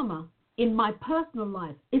 drama in my personal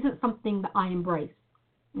life isn't something that I embrace.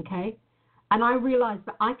 Okay, and I realize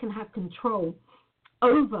that I can have control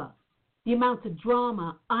over the amount of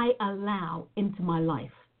drama I allow into my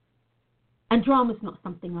life. And drama is not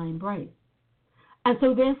something I embrace. And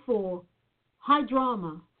so therefore, high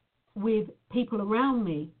drama with people around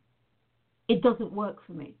me, it doesn't work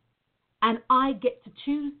for me. And I get to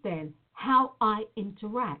choose then how I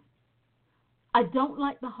interact. I don't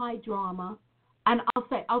like the high drama, and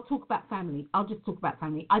I'll talk about family. I'll just talk about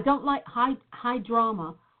family. I don't like high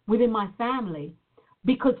drama within my family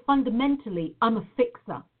because fundamentally I'm a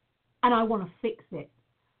fixer. And I want to fix it.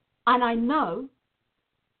 And I know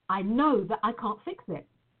that I can't fix it.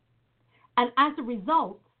 And as a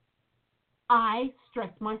result, I stress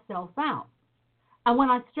myself out. And when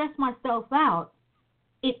I stress myself out,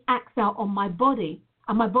 it acts out on my body.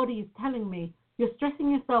 And my body is telling me, you're stressing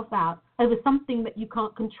yourself out over something that you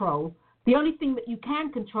can't control. The only thing that you can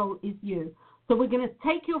control is you. So we're going to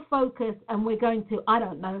take your focus and we're going to, I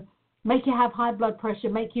don't know, make you have high blood pressure,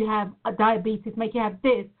 make you have diabetes, make you have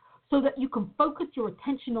this, so that you can focus your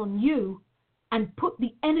attention on you and put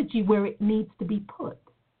the energy where it needs to be put.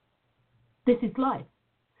 This is life.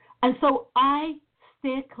 And so I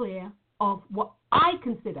steer clear of what I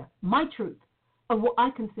consider my truth, of what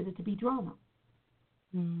I consider to be drama.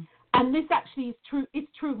 And this actually is true. It's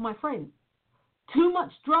true of my friends. Too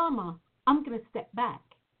much drama, I'm going to step back.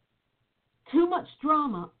 Too much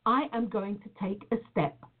drama, I am going to take a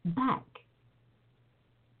step back.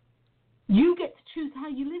 You get to choose how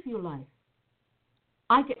you live your life.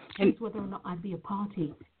 I get to choose whether or not I'd be a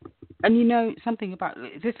party. And you know something about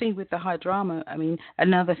the thing with the high drama, I mean,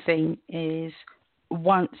 another thing is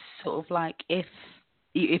once sort of like if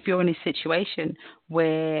you're in a situation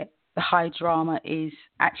where the high drama is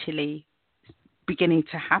actually beginning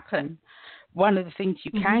to happen, one of the things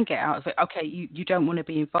you can get out of it, okay, you don't want to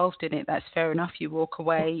be involved in it, that's fair enough, you walk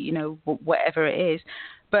away, you know, whatever it is.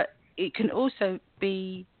 But it can also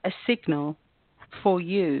be a signal for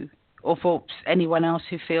you or for anyone else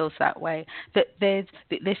who feels that way, that there's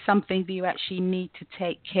something that you actually need to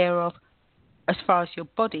take care of as far as your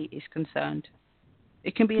body is concerned.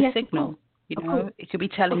 It can be a signal, you know. It could be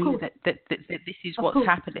telling you that this is what's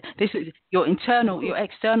happening. This is your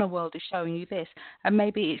external world is showing you this, and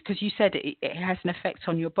maybe it's because you said it has an effect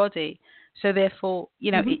on your body. So therefore, you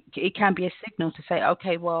know, it can be a signal to say,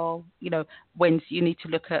 okay, well, you know, when you need to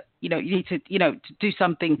look at, you need to do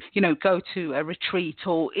something, go to a retreat,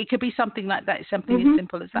 or it could be something like that. Something as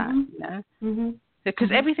simple as that, you know. Because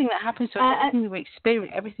everything that happens to us,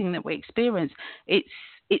 everything that we experience, it's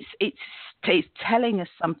telling us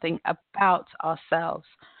something about ourselves.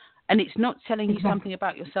 And it's not telling you something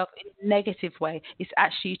about yourself in a negative way. It's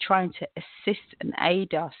actually trying to assist and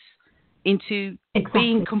aid us into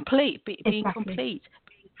being complete, being complete,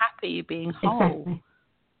 being happy, being whole.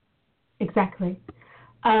 Exactly.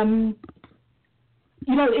 It's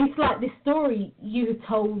like this story you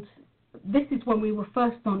told. This is when we were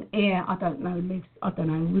first on air. I don't know, Liz. I don't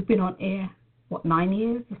know. We've been on air, 9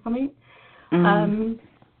 years or something?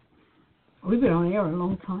 We've been on air a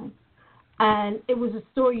long time. And it was a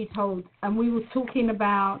story you told, and we were talking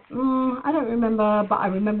about, I don't remember, but I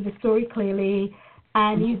remember the story clearly.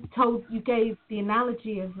 And you gave the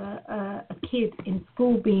analogy of a kid in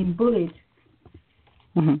school being bullied.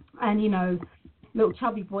 And, little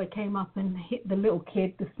chubby boy came up and hit the little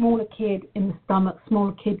kid, the smaller kid in the stomach,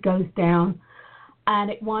 smaller kid goes down. And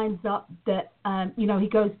it winds up that, he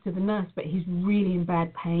goes to the nurse, but he's really in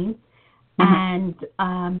bad pain. And,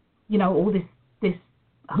 all this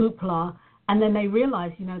hoopla. And then they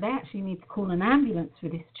realize, they actually need to call an ambulance for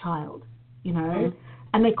this child,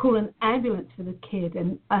 And they call an ambulance for the kid,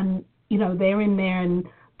 and they're in there, and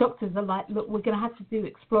doctors are like, look, we're going to have to do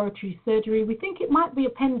exploratory surgery. We think it might be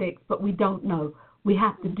appendix, but we don't know. We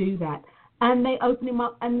have to do that. And they open him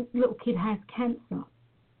up, and the little kid has cancer.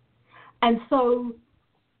 And so,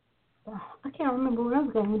 I can't remember where I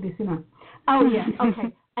was going with this, Oh, yeah,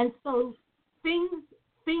 okay. And so things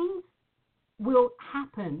will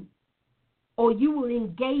happen, or you will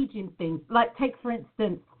engage in things. Like, take, for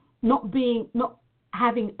instance, not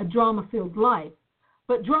having a drama-filled life,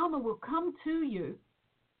 but drama will come to you,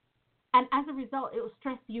 and as a result, it will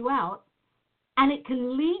stress you out, and it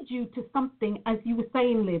can lead you to something, as you were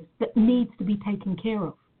saying, Liv, that needs to be taken care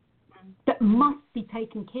of, that must be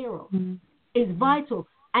taken care of, is vital.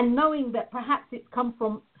 And knowing that perhaps it's come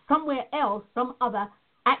from somewhere else, some other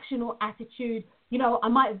action or attitude. I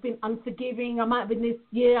might have been unforgiving. I might have been this,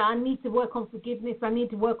 I need to work on forgiveness. I need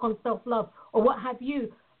to work on self-love, or what have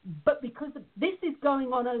you. But because this is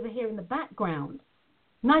going on over here in the background,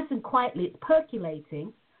 nice and quietly, it's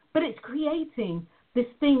percolating, but it's creating this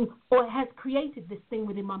thing, or it has created this thing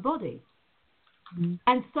within my body.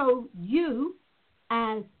 And so you,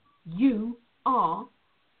 as you are,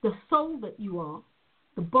 the soul that you are,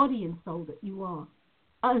 the body and soul that you are,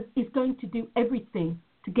 is going to do everything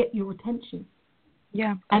to get your attention.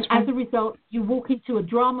 Yeah. And as a result, you walk into a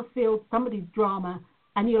drama field, somebody's drama,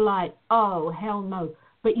 and you're like, oh, hell no.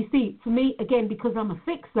 But you see, for me, again, because I'm a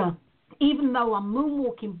fixer, even though I'm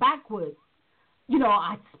moonwalking backwards,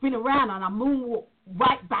 I spin around and I moonwalk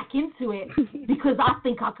right back into it because I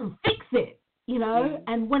think I can fix it,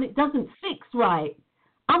 And when it doesn't fix right,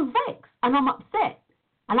 I'm vexed and I'm upset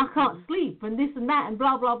and I can't sleep and this and that and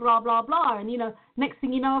blah, blah, blah, blah, blah. And, next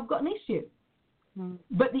thing you know, I've got an issue.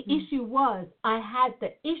 But the issue was I had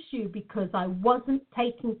the issue because I wasn't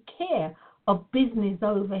taking care of business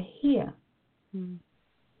over here. And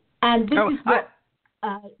this is what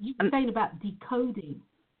you were saying about decoding.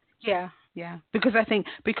 Yeah. Because I think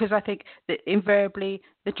that invariably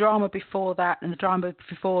the drama before that and the drama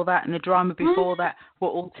before that and the drama before that were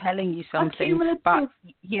all telling you something. But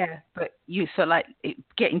you sort of like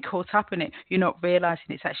getting caught up in it. You're not realizing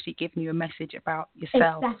it's actually giving you a message about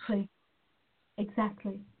yourself.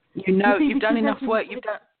 Exactly. You've done enough work.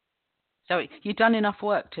 You've done enough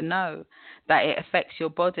work to know that it affects your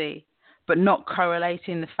body, but not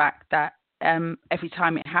correlating the fact that every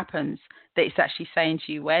time it happens, that it's actually saying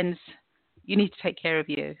to you, you need to take care of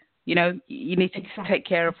you. You need to take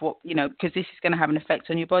care of what, because this is going to have an effect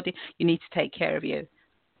on your body. You need to take care of you.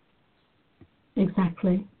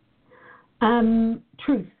 Exactly.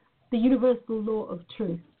 Truth, the universal law of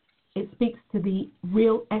truth. It speaks to the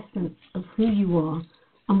real essence of who you are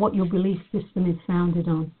and what your belief system is founded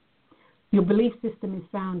on. Your belief system is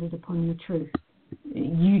founded upon your truth.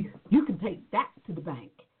 You can take that to the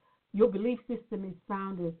bank. Your belief system is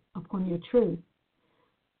founded upon your truth.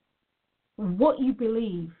 What you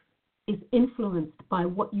believe is influenced by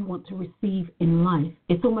what you want to receive in life.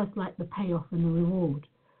 It's almost like the payoff and the reward.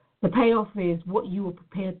 The payoff is what you are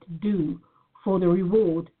prepared to do for the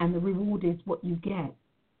reward, and the reward is what you get.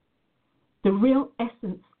 The real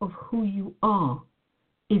essence of who you are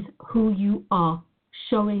is who you are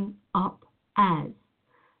showing up as.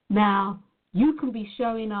 Now, you can be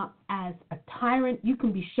showing up as a tyrant. You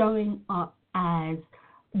can be showing up as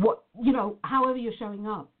what, however you're showing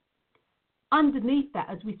up. Underneath that,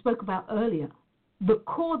 as we spoke about earlier, the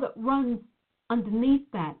core that runs underneath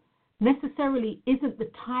that necessarily isn't the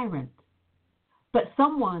tyrant, but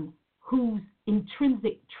someone whose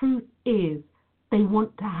intrinsic truth is they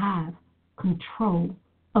want to have control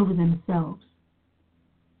over themselves.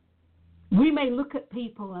 We may look at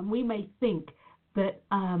people and we may think that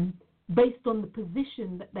based on the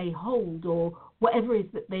position that they hold or whatever it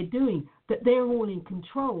is that they're doing, that they're all in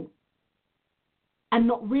control, and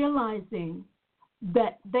not realizing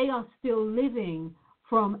that they are still living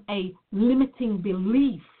from a limiting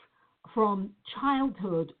belief from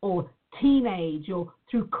childhood or teenage or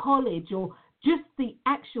through college, or just the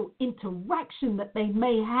actual interaction that they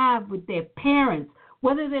may have with their parents,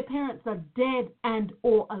 whether their parents are dead and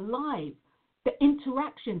or alive. The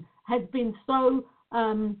interaction has been so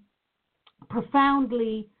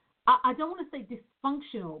profoundly, I don't want to say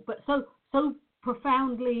dysfunctional, but so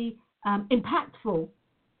profoundly impactful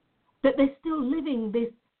that they're still living this,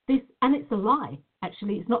 and it's a lie,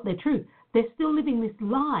 actually, it's not their truth. They're still living this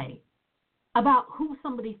lie about who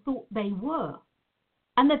somebody thought they were,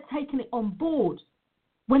 and they've taken it on board,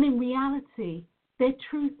 when in reality, their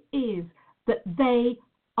truth is that they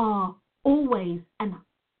are always and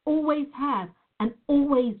always have and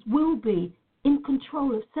always will be in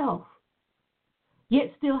control of self.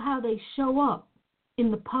 Yet still how they show up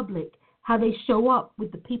in the public, how they show up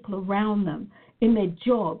with the people around them, in their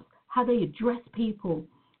jobs, how they address people,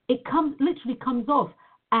 it literally comes off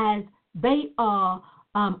as they are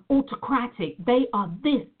autocratic, they are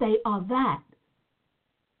this, they are that.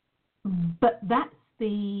 But that's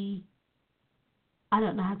the, I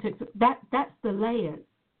don't know how to explain, that's the layers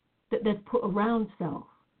that they've put around self.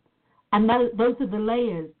 And those are the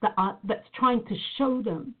layers that's trying to show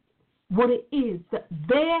them what it is that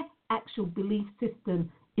their actual belief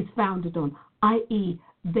system is founded on, i.e.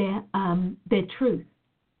 their truth.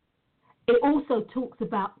 It also talks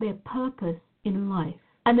about their purpose in life.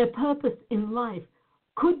 And their purpose in life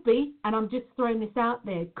could be, and I'm just throwing this out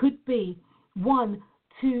there, could be, one,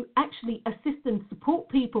 to actually assist and support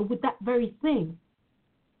people with that very thing.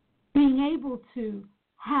 Being able to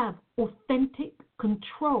have authentic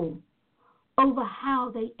control over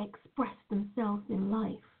how they express themselves in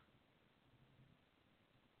life.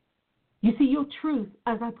 You see, your truth,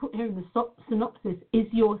 as I put here in the synopsis, is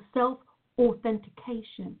your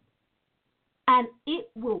self-authentication. And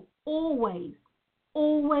it will always,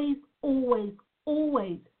 always, always,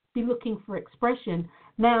 always be looking for expression.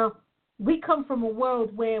 Now, we come from a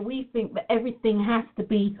world where we think that everything has to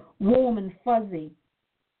be warm and fuzzy.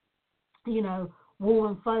 Warm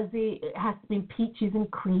and fuzzy, it has to be peaches and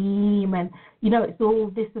cream, and, it's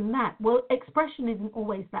all this and that. Well, expression isn't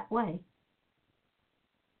always that way.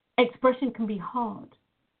 Expression can be hard.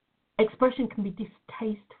 Expression can be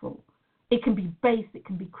distasteful. It can be base, it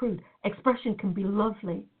can be crude. Expression can be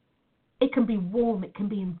lovely. It can be warm, it can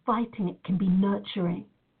be inviting, it can be nurturing.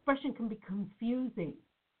 Expression can be confusing.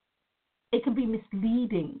 It can be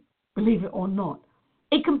misleading, believe it or not.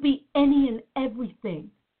 It can be any and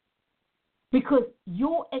everything. Because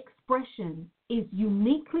your expression is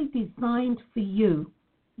uniquely designed for you,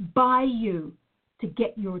 by you, to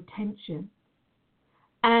get your attention.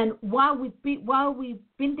 And while we've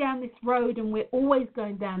been down this road, and we're always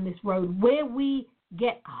going down this road, where we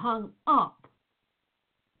get hung up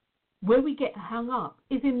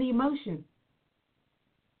is in the emotion.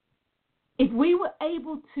 If we were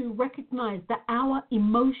able to recognize that our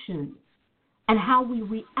emotions and how we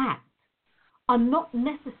react are not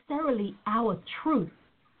necessarily our truth,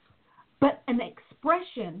 but an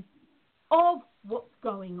expression of what's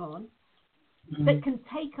going on that can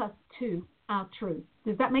take us to our truth.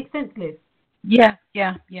 Does that make sense, Liz? Yeah.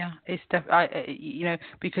 It's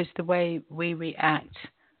because the way we react,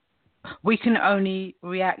 we can only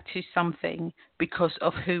react to something because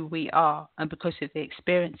of who we are and because of the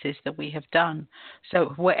experiences that we have done.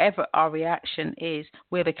 So whatever our reaction is,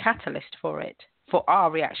 we're the catalyst for it, for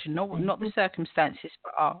our reaction, not the circumstances,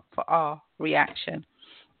 for our reaction.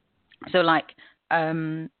 So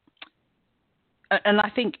and I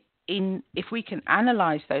think if we can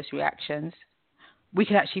analyze those reactions, we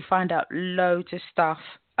can actually find out loads of stuff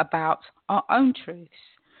about our own truths.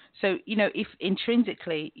 So, if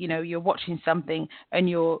intrinsically, you're watching something and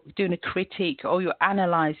you're doing a critique or you're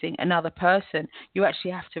analyzing another person, you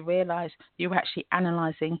actually have to realize you're actually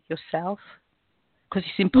analyzing yourself. because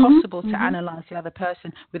it's impossible to analyze the other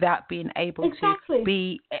person without being able to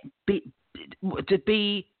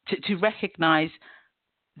recognize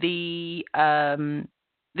the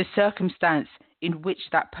circumstance in which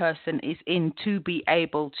that person is in, to be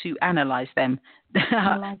able to analyze them.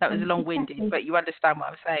 That was long-winded, but you understand what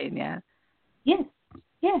I'm saying, yeah? Yes.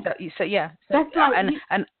 Yeah. So yeah. That's right.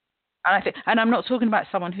 And I think, and I'm not talking about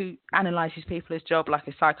someone who analyzes people as job like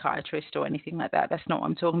a psychiatrist or anything like that. That's not what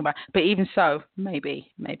I'm talking about. But even so,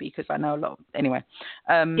 maybe because I know a lot. Anyway,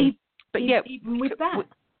 but yeah, even with that,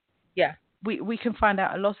 we can find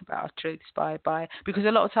out a lot about our truths by because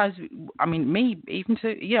a lot of times, I mean, me even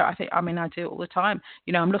too. Yeah, I do it all the time.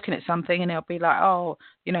 You know, I'm looking at something and it'll be like, oh,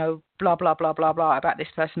 you know, blah blah blah blah blah about this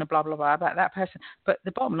person, or blah blah blah about that person. But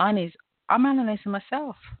the bottom line is, I'm analysing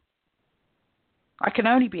myself. I can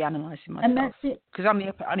only be analysing myself. And that's it. Because I'm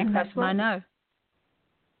the only person I know.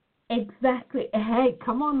 Exactly. Hey,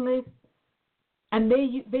 come on, Liz. And there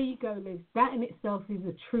you go, Liz. That in itself is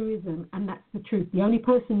a truism, and that's the truth. The only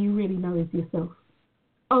person you really know is yourself.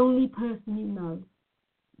 Only person you know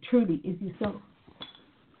truly is yourself.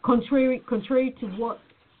 Contrary to what,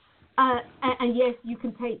 and yes, you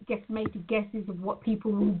can take guesstimated guesses of what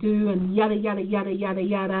people will do and yada, yada, yada, yada,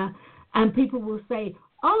 yada. And people will say,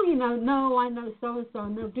 oh, you know, no, I know so-and-so,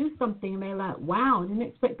 and they'll do something, and they're like, wow, I didn't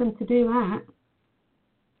expect them to do that.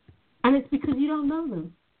 And it's because you don't know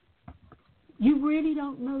them. You really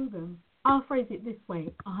don't know them. I'll phrase it this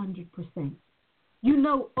way, 100%. You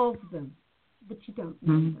know of them, but you don't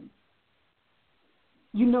know them.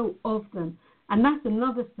 You know of them. And that's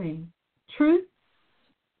another thing. Truth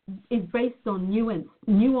is based on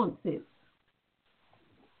nuances.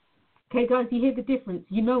 Okay, guys, you hear the difference.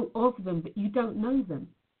 You know of them, but you don't know them.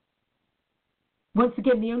 Once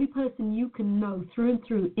again, the only person you can know through and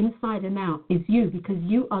through, inside and out, is you, because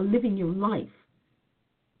you are living your life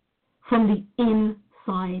from the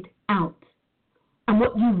inside out. And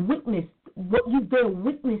what you witnessed, what you bear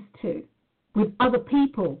witness to with other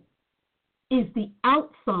people is the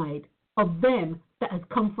outside of them that has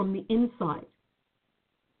come from the inside.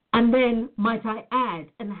 And then, might I add,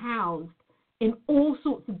 and housed in all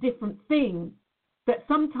sorts of different things that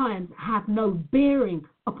sometimes have no bearing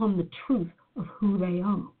upon the truth of who they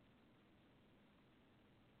are.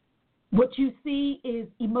 What you see is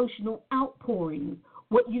emotional outpourings.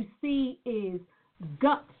 What you see is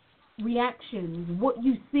gut reactions. What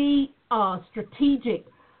you see are strategic,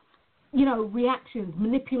 reactions,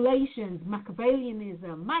 manipulations,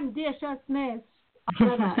 Machiavellianism, mandierschasness.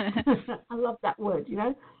 I love that word,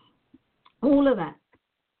 all of that.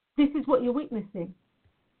 This is what you're witnessing.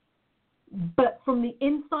 But from the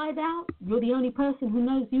inside out, you're the only person who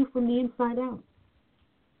knows you from the inside out.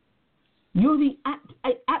 You're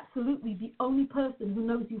absolutely the only person who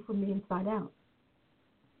knows you from the inside out.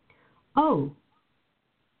 Oh,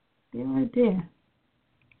 dear.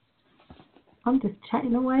 I'm just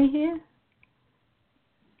chatting away here.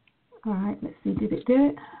 All right, let's see. Did it do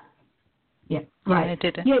it? Yeah, right. Yeah, I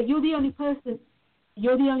did it. Yeah, you're the only person.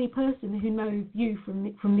 You're the only person who knows you from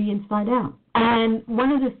the inside out. And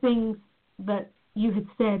one of the things that you had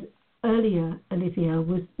said earlier, Olivia,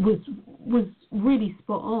 was really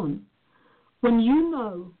spot on. When you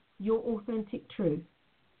know your authentic truth,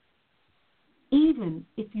 even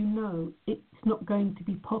if you know it's not going to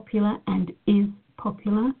be popular and is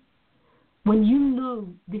popular, when you know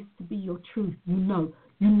this to be your truth, you know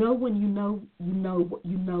when you know what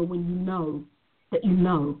you know when you know that you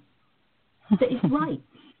know that it's right.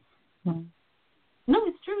 No,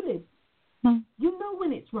 it's true, Liz. You know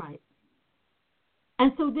when it's right.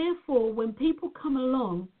 And so therefore, when people come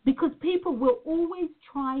along, because people will always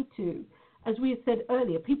try to, as we have said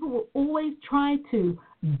earlier, people will always try to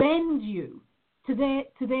bend you to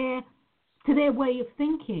their way of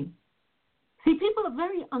thinking. See, people are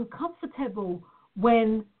very uncomfortable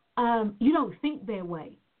when you don't think their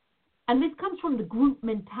way. And this comes from the group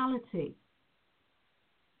mentality.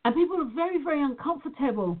 And people are very, very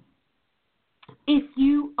uncomfortable if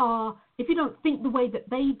you don't think the way that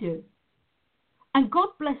they do. And God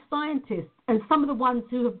bless scientists and some of the ones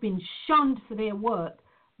who have been shunned for their work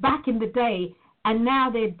back in the day, and now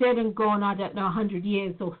they're dead and gone, 100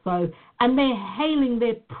 years or so, and they're hailing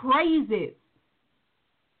their praises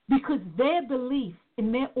because their belief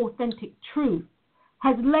in their authentic truth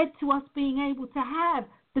has led to us being able to have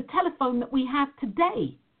the telephone that we have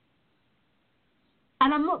today.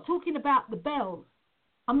 And I'm not talking about the Bells.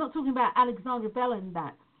 I'm not talking about Alexandra Bell and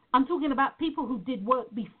that. I'm talking about people who did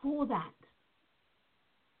work before that.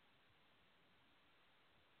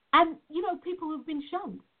 And, people who've been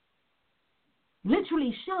shunned.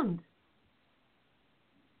 Literally shunned.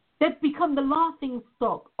 They've become the laughing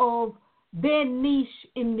stock of their niche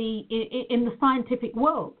in the scientific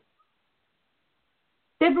world.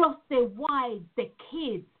 They've lost their wives, their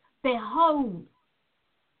kids, their homes.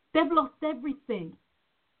 They've lost everything,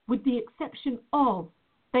 with the exception of,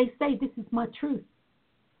 they say, this is my truth.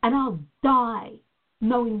 And I'll die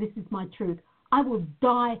knowing this is my truth. I will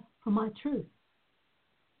die for my truth.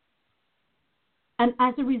 And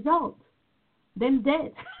as a result, them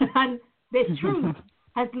dead. And their truth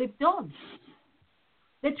has lived on.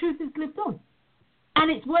 Their truth has lived on.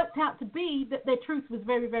 And it's worked out to be that their truth was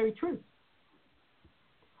very, very true.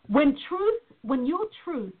 When your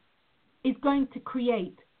truth is going to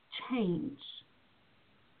create change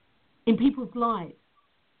in people's lives,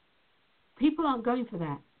 people aren't going for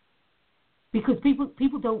that, because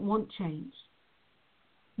people don't want change.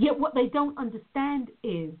 Yet what they don't understand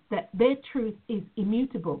is that their truth is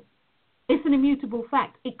immutable. It's an immutable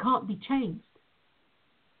fact. It can't be changed.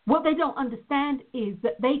 What they don't understand is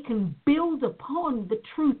that they can build upon the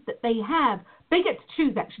truth that they have. They get to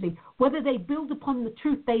choose, actually, whether they build upon the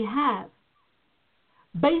truth they have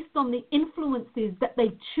based on the influences that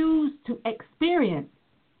they choose to experience,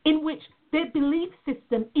 in which their belief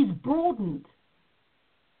system is broadened.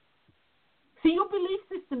 See, your belief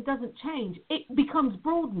system doesn't change. It becomes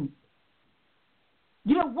broadened.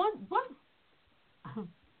 You know,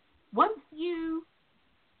 once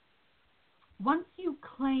you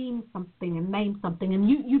claim something and name something, and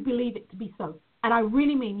you believe it to be so, and I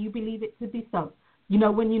really mean you believe it to be so. You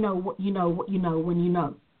know when you know what you know what you know when you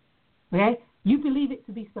know. Okay? You believe it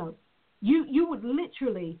to be so. You would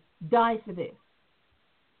literally die for this.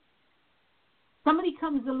 Somebody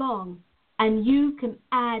comes along and you can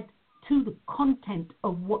add to the content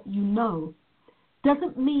of what you know,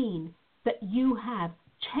 doesn't mean that you have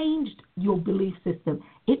changed your belief system.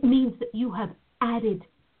 It means that you have added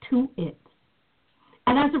to it.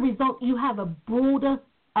 And as a result, you have a broader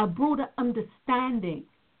understanding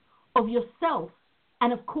of yourself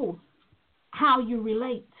and, of course, how you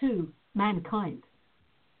relate to mankind,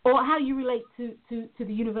 or how you relate to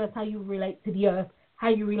the universe, how you relate to the earth, how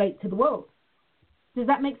you relate to the world. Does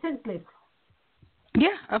that make sense, Liz?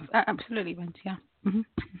 Yeah, absolutely, Wendy. Yeah,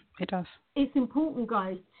 it does. It's important,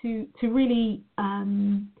 guys, to really,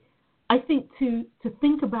 I think, to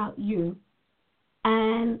think about you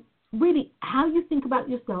and really how you think about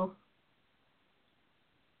yourself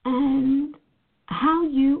and how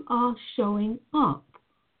you are showing up.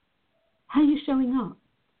 How are you showing up?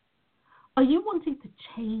 Are you wanting to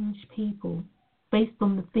change people based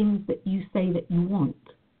on the things that you say that you want?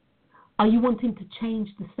 Are you wanting to change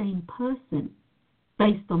the same person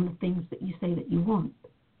based on the things that you say that you want?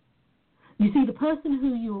 You see, the person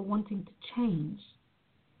who you are wanting to change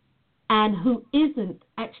and who isn't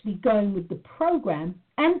actually going with the program,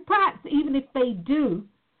 and perhaps even if they do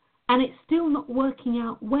and it's still not working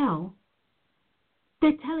out well,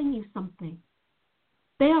 they're telling you something.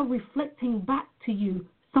 They are reflecting back to you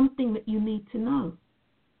something that you need to know.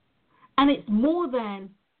 And it's more than,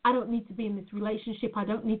 I don't need to be in this relationship, I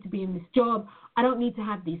don't need to be in this job, I don't need to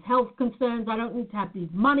have these health concerns, I don't need to have these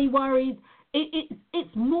money worries.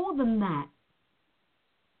 It's more than that.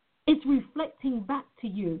 It's reflecting back to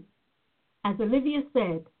you, as Olivia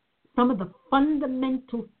said, some of the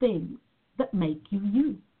fundamental things that make you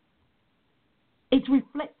you. It's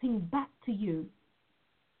reflecting back to you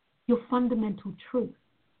your fundamental truth.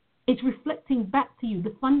 It's reflecting back to you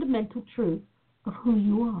the fundamental truth of who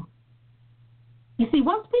you are. You see,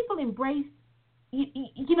 once people embrace,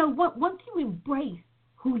 once you embrace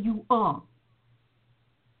who you are,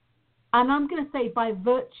 and I'm going to say by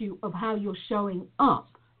virtue of how you're showing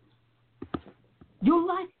up, your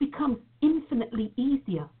life becomes infinitely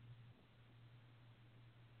easier.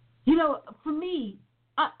 You know, for me,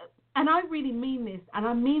 and I really mean this, and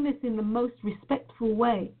I mean this in the most respectful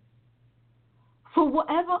way, for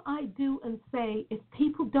whatever I do and say, if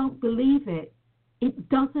people don't believe it, it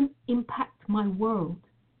doesn't impact my world.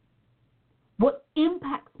 What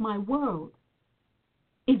impacts my world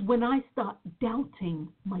is when I start doubting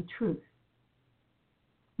my truth.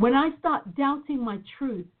 When I start doubting my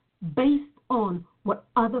truth based on what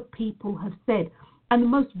other people have said. And the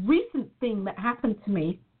most recent thing that happened to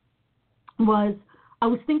me was I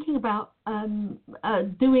was thinking about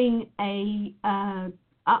doing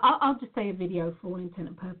I'll just say a video for all intent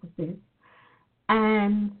and purposes.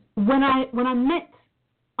 And when I met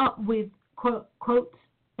up with quote,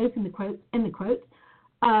 open the quote, end the quote,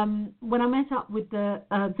 when I met up with the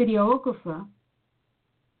videographer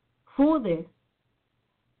for this,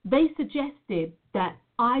 they suggested that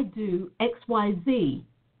I do XYZ,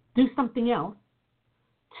 do something else,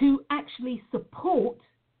 to actually support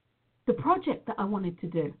the project that I wanted to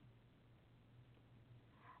do.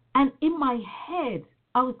 And in my head,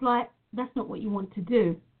 I was like, that's not what you want to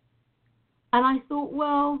do. And I thought,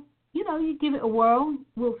 well, you give it a whirl,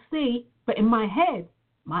 we'll see. But in my head,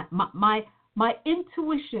 my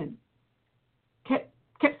intuition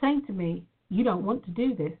kept saying to me, you don't want to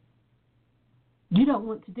do this. You don't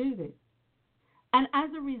want to do this. And as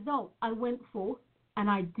a result, I went forth and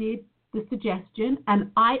I did the suggestion,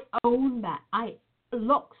 and I own that. I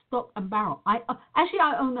lock, stock, and barrel. I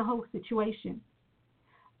own the whole situation.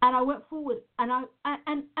 And I went forward, and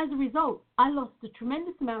as a result, I lost a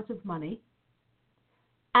tremendous amount of money.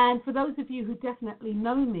 And for those of you who definitely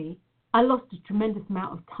know me, I lost a tremendous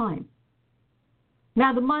amount of time.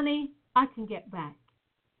 Now, the money I can get back.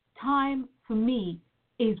 Time, for me,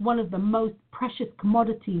 is one of the most precious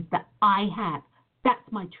commodities that I have.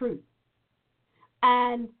 That's my truth.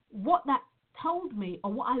 And what that told me,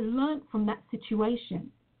 or what I learned from that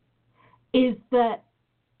situation, is that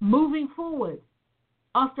moving forward,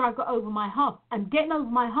 after I got over my huff, and getting over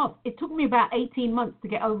my huff, it took me about 18 months to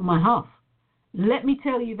get over my huff. Let me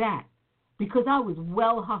tell you that, because I was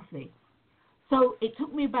well huffy. So it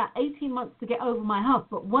took me about 18 months to get over my huff.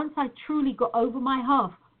 But once I truly got over my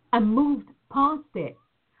huff and moved past it,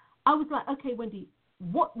 I was like, okay, Wendy,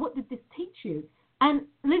 what did this teach you? And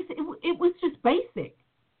listen, it was just basic.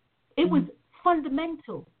 It was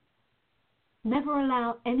fundamental. Never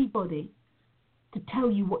allow anybody to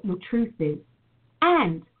tell you what your truth is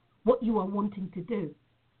and what you are wanting to do.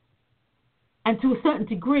 And to a certain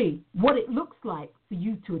degree, what it looks like for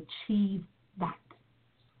you to achieve that.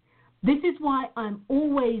 This is why I'm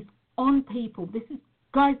always on people. This is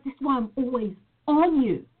why I'm always on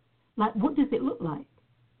you. Like, what does it look like?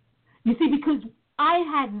 You see, because I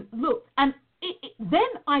hadn't looked, and then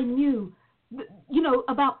I knew,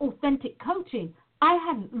 about authentic coaching. I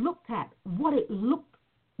hadn't looked at what it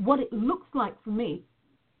looks like for me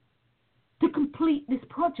to complete this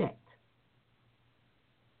project.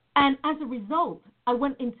 And as a result, I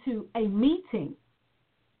went into a meeting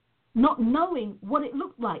not knowing what it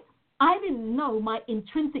looked like. I didn't know my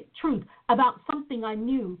intrinsic truth about something I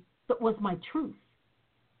knew that was my truth.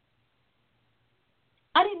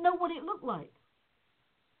 I didn't know what it looked like.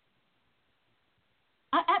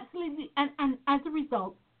 I absolutely, and as a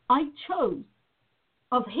result, I chose,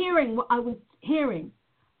 of hearing what I was hearing,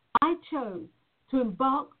 I chose to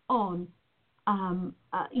embark on,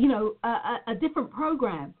 a different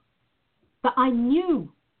program that I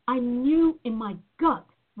knew in my gut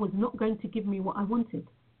was not going to give me what I wanted.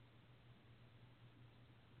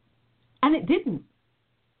 And it didn't.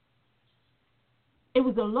 It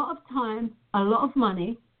was a lot of time, a lot of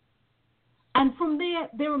money. And from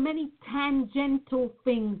there are many tangential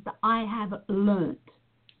things that I have learned.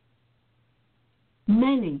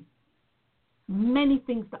 Many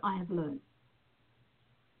things that I have learned.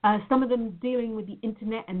 Some of them dealing with the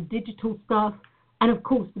internet and digital stuff. And of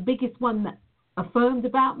course, the biggest one that affirmed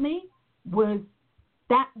about me was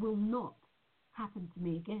that will not happen to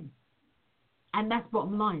me again. And that's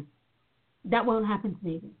bottom line. That won't happen to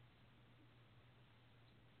me again.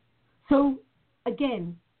 So,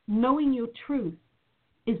 again, knowing your truth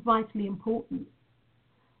is vitally important.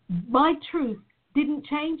 My truth didn't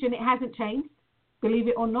change, and it hasn't changed, believe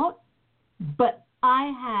it or not, but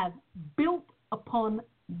I have built upon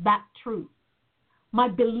that truth. My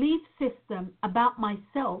belief system about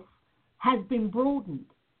myself has been broadened.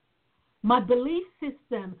 My belief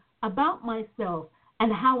system about myself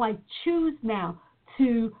and how I choose now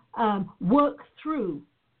to work through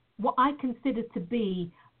what I consider to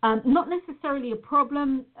be not necessarily a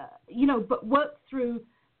problem, but work through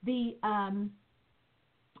the,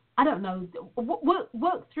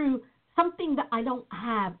 work through something that I don't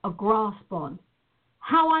have a grasp on.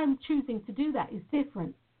 How I'm choosing to do that is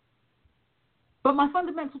different. But my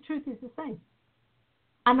fundamental truth is the same.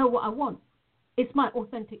 I know what I want. It's my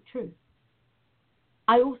authentic truth.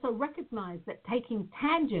 I also recognize that taking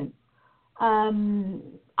tangents,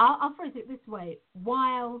 I'll phrase it this way,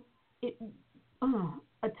 while it,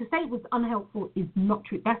 to say it was unhelpful is not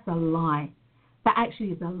true. That's a lie. That actually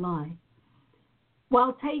is a lie.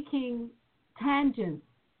 While taking tangents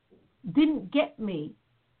didn't get me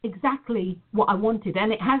exactly what I wanted,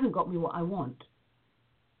 and it hasn't got me what I want,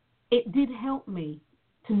 it did help me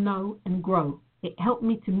to know and grow. It helped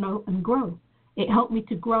me to know and grow. It helped me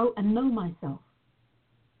to grow and know myself.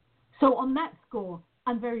 So on that score,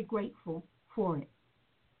 I'm very grateful for it.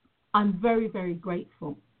 I'm very, very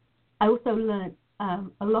grateful. I also learned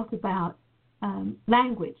a lot about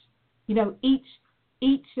language. Each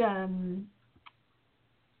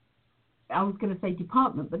I was going to say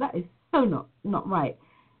department, but that is so not right.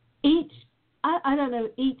 Each,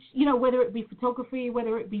 whether it be photography,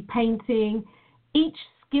 whether it be painting, each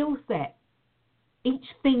skill set, each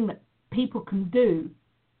thing that people can do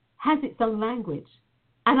has its own language.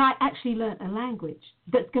 And I actually learned a language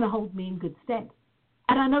that's going to hold me in good stead.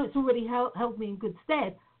 And I know it's already held me in good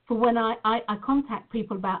stead for when I contact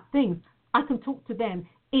people about things. I can talk to them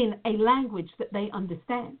in a language that they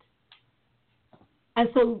understand. And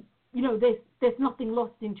so, you know, there's nothing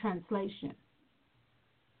lost in translation.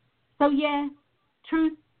 So, yeah,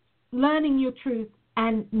 truth, learning your truth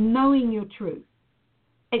and knowing your truth,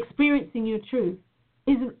 experiencing your truth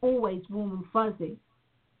isn't always warm and fuzzy.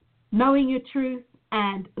 Knowing your truth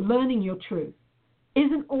and learning your truth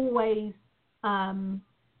isn't always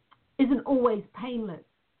painless,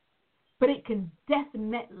 but it can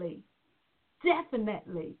definitely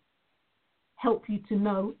help you to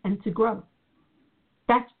know and to grow.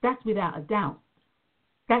 That's without a doubt.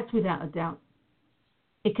 That's without a doubt.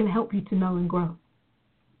 It can help you to know and grow.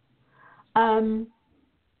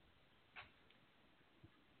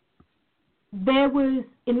 There was,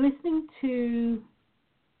 in listening to,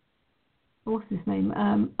 what's his name?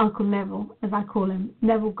 Uncle Neville, as I call him,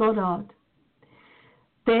 Neville Goddard.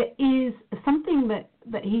 There is something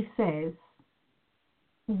that he says,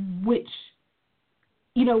 which,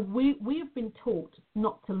 you know, we have been taught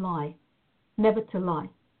not to lie, never to lie.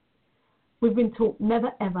 We've been taught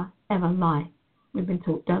never, ever, ever lie. We've been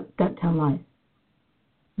taught don't tell lies.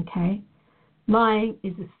 Okay? Lying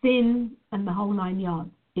is a sin and the whole 9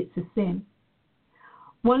 yards. It's a sin.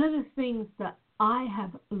 One of the things that I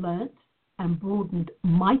have learnt and broadened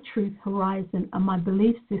my truth horizon and my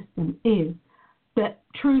belief system is that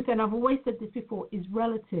truth, and I've always said this before, is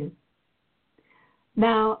relative.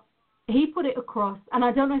 Now, he put it across, and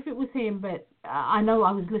I don't know if it was him, but I know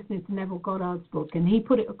I was listening to Neville Goddard's book, and he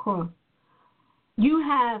put it across. You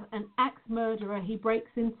have an axe murderer, he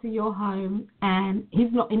breaks into your home, and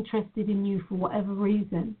he's not interested in you for whatever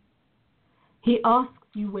reason. He asks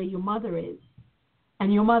you where your mother is,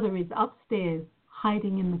 and your mother is upstairs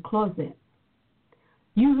hiding in the closet.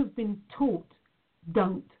 You have been taught,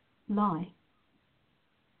 don't lie.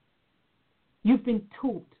 You've been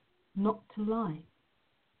taught not to lie.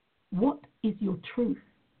 What is your truth?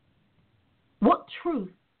 What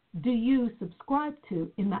truth do you subscribe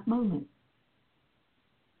to in that moment?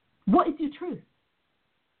 What is your truth?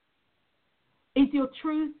 Is your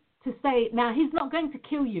truth to say, now he's not going to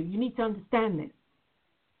kill you, you need to understand this.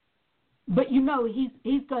 But you know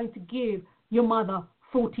he's going to give your mother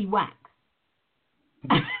 40 whacks.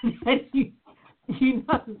 And you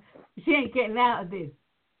know she ain't getting out of this.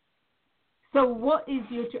 So what is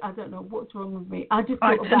your truth? I don't know what's wrong with me. I just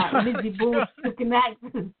thought about Lizzie Borden looking at,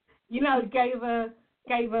 you know, gave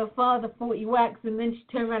her father 40 whacks, and then she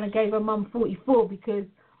turned around and gave her mum 44 because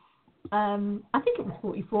I think it was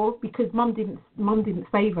 44 because mum didn't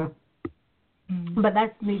save her. But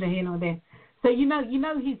that's neither here nor there. So you know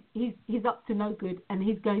he's up to no good, and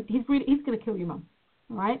he's going to kill your mum,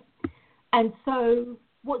 right? And so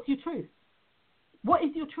what's your truth? What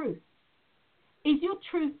is your truth? Is your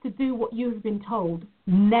truth to do what you have been told,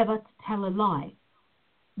 never to tell a lie?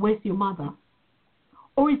 Where's your mother?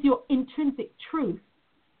 Or is your intrinsic truth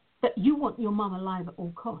that you want your mum alive at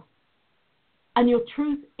all costs? And your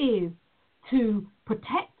truth is to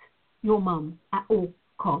protect your mum at all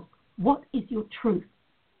costs. What is your truth?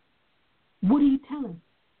 What do you tell him?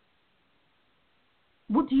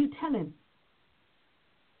 What do you tell him?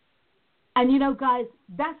 And you know, guys,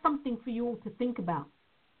 that's something for you all to think about.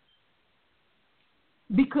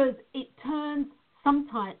 Because it turns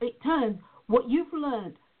what you've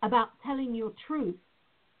learned about telling your truth,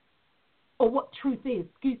 or what truth is,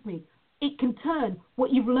 it can turn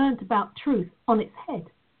what you've learned about truth on its head.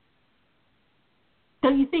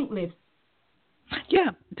 Don't you think, Liv? Yeah,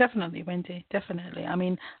 definitely, Wendy, definitely. I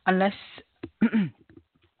mean, unless, and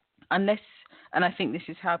I think this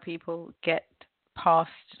is how people get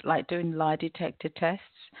past, like, doing lie detector tests,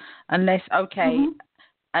 unless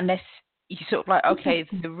you sort of like, okay,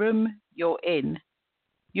 the room you're in,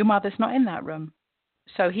 your mother's not in that room.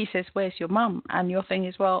 So he says, where's your mum? And your thing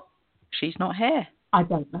is, well, she's not here. I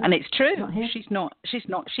don't know. And it's true.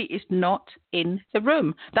 She is not in the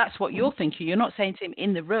room. That's what you're thinking. You're not saying to him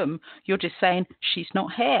in the room. You're just saying she's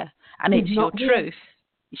not here. And it's your truth.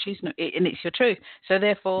 She's not, and it's your truth. So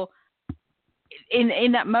therefore,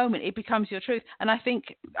 in that moment, it becomes your truth. And I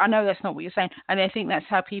know that's not what you're saying. And I think that's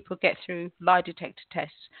how people get through lie detector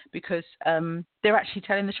tests, because they're actually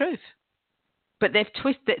telling the truth. But they've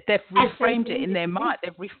reframed it in their mind.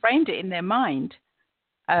 They've reframed it in their mind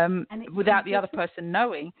without the other person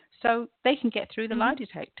knowing, so they can get through the lie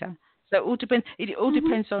detector. So it all depends. It all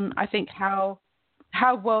depends on, I think, how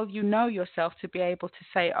well you know yourself to be able to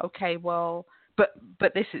say, okay, well.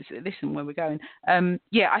 but this isn't where we're going. I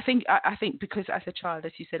think because as a child,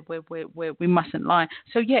 as you said, we mustn't lie.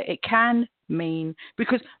 So yeah, it can mean,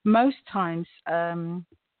 because most times in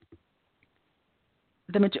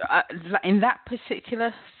that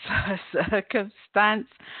particular circumstance,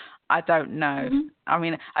 I don't know. Mm-hmm. I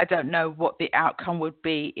mean, I don't know what the outcome would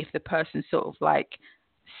be if the person sort of like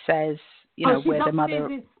says, where the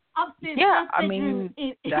mother. Upstairs, yeah, I mean,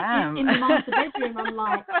 damn. In the master bedroom, I'm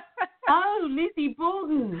like, oh, Lizzie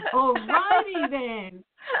Borden, alrighty then.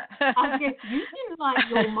 I guess you didn't like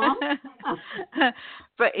your mum.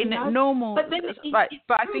 But in normal, but then but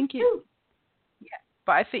I think it. Yeah,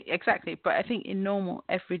 but I think exactly. But I think in normal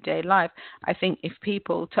everyday life, I think if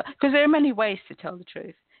people, because there are many ways to tell the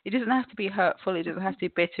truth. It doesn't have to be hurtful. It doesn't have to be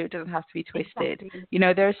bitter. It doesn't have to be twisted.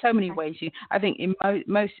 Exactly. There are so many ways. I think in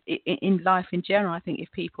most in life in general, I think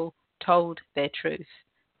if people told their truth,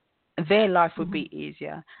 their life would be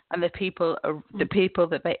easier, and the people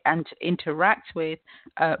that they interact with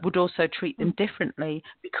would also treat them differently,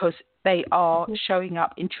 because they are showing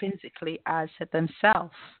up intrinsically as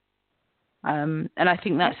themselves. And I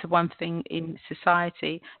think that's the one thing in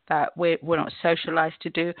society that we're not socialized to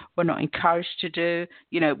do, we're not encouraged to do.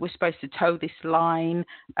 We're supposed to toe this line,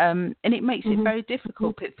 and it makes it very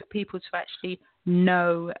difficult for people to actually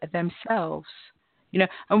know themselves.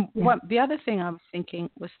 And the other thing I was thinking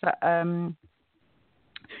was that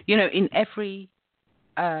in every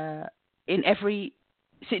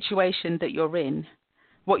situation that you're in,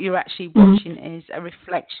 what you're actually watching is a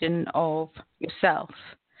reflection of yourself.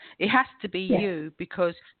 It has to be you,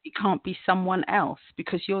 because it can't be someone else,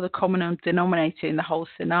 because you're the common denominator in the whole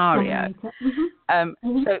scenario.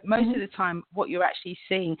 So most of the time, what you're actually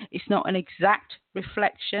seeing is not an exact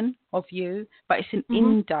reflection of you, but it's an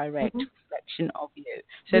indirect reflection of you.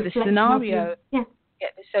 So the scenario,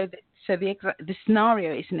 the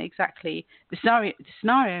scenario isn't exactly the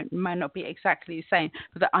scenario might not be exactly the same,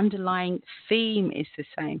 but the underlying theme is the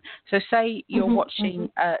same. So say you're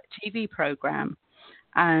watching a TV program,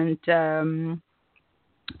 and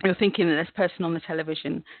you're thinking that this person on the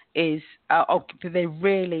television is, they're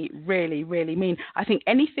really, really, really mean. I think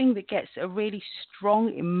anything that gets a really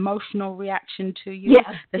strong emotional reaction to you,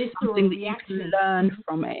 there's something that you can learn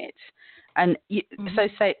from it. And so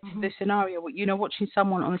say the scenario, watching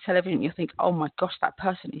someone on the television, you think, oh my gosh, that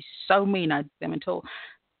person is so mean, I don't them at all.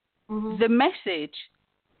 The message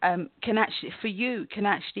can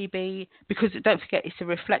actually be, because don't forget,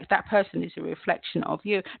 that person is a reflection of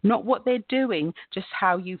you, not what they're doing, just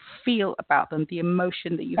how you feel about them, the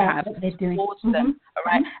emotion that you have towards them. All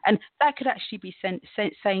right, and that could actually be saying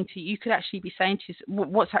to you,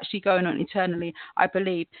 what's actually going on internally, I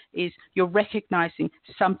believe, is you're recognizing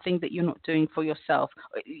something that you're not doing for yourself.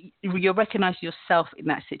 You're recognizing yourself in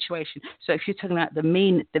that situation. So if you're talking about the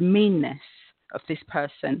meanness of this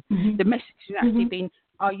person, the message should actually be,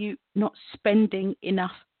 are you not spending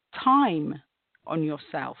enough time on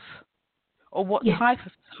yourself? Or what type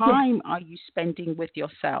of time are you spending with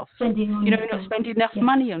yourself? You're not spending enough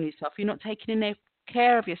money on yourself. You're not taking enough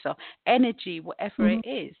care of yourself, energy, whatever it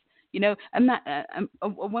is. And that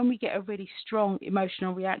when we get a really strong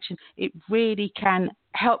emotional reaction, it really can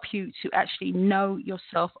help you to actually know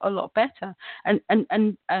yourself a lot better. And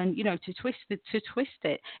to twist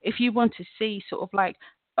it, if you want to see sort of like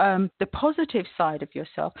the positive side of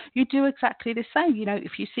yourself, you do exactly the same.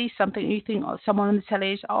 If you see something and you think, someone on the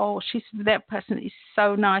telly is, that person is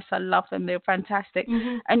so nice, I love them, they're fantastic,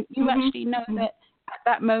 and you actually know that at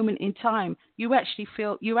that moment in time, you're actually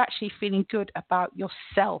feeling good about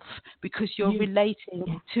yourself, because you're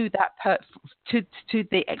relating to that to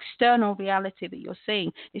the external reality that you're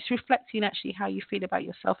seeing. It's reflecting actually how you feel about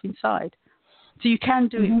yourself inside. So you can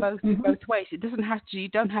do it both ways. It doesn't have to. You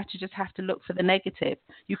don't have to just have to look for the negative.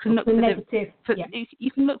 You can look for the negative. You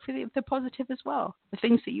can look for the positive as well. The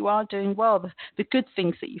things that you are doing well, the good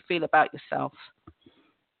things that you feel about yourself.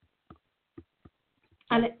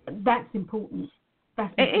 And that's important.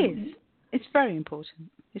 It is. It's very important.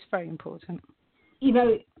 It's very important.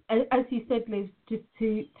 As you said, Liz, just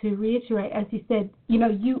to reiterate, as you said,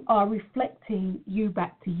 you are reflecting you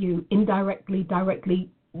back to you, indirectly, directly,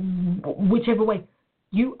 whichever way.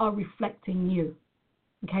 You are reflecting you.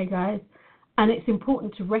 Okay, guys? And it's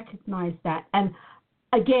important to recognize that. And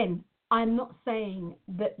again, I'm not saying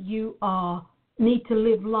that you need to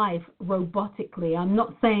live life robotically. I'm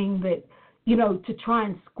not saying that, to try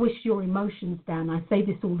and squish your emotions down. I say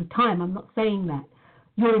this all the time. I'm not saying that.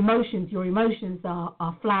 Your emotions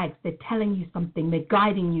are flags. They're telling you something. They're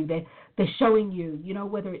guiding you. They're showing you,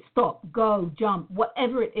 whether it's stop, go, jump,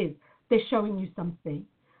 whatever it is, they're showing you something.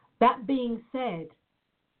 That being said,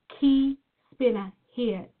 key spinner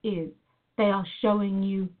here is they are showing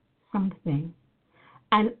you something.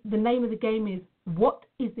 And the name of the game is, what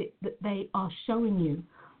is it that they are showing you?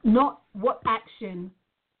 Not what action,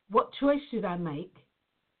 what choice should I make?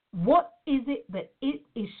 What is it that it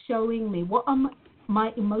is showing me? What are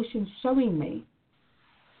my emotions showing me?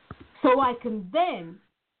 So I can then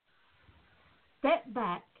step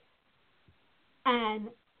back and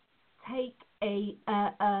take a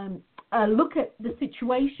look at the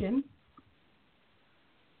situation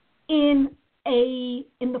in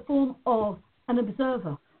the form of an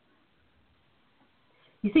observer.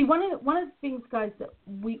 You see, one of the things, guys, that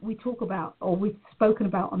we talk about, or we've spoken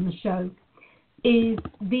about on the show, is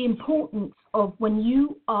the importance of when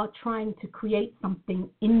you are trying to create something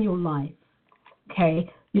in your life,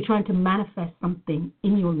 okay? You're trying to manifest something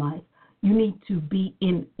in your life. You need to be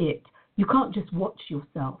in it. You can't just watch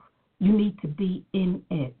yourself. You need to be in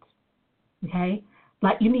it, okay?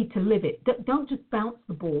 Like, you need to live it. Don't just bounce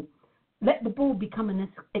the ball. Let the ball become an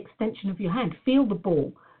extension of your hand. Feel the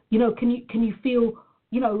ball. You know, can you feel,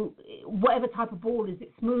 you know, whatever type of ball? Is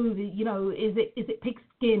it smooth? You know, is it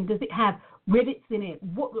pigskin? Does it have rivets in it?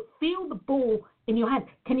 Feel the ball in your hand.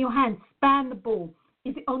 Can your hand span the ball?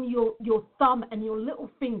 Is it only your thumb and your little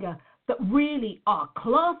finger that really are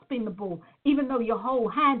clasping the ball, even though your whole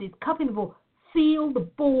hand is cupping the ball? Feel the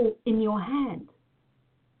ball in your hand.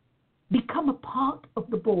 Become a part of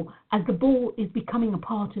the ball as the ball is becoming a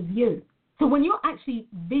part of you. So when you're actually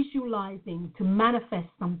visualizing to manifest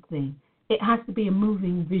something, it has to be a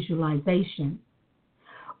moving visualization.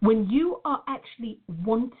 When you are actually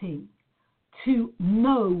wanting to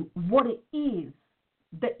know what it is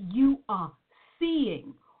that you are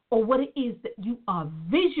seeing or what it is that you are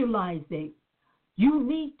visualizing, you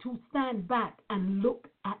need to stand back and look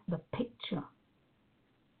at the picture.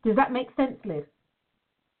 Does that make sense, Liv?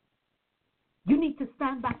 You need to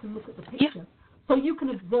stand back and look at the picture so you can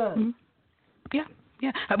observe. Mm-hmm.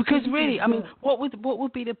 Yeah. Because really, I mean, what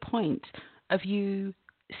would be the point of you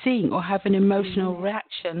seeing or having an emotional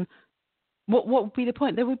reaction? What would be the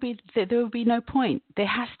point? There would be no point. There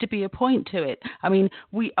has to be a point to it. I mean,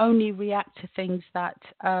 we only react to things that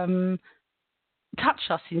touch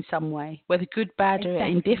us in some way, whether good, bad, or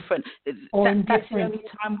indifferent. That's the only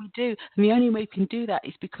time we do. And the only way we can do that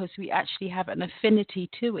is because we actually have an affinity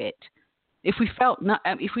to it. If we felt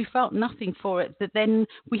nothing for it, then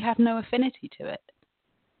we have no affinity to it.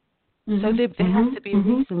 Mm-hmm. So there has to be a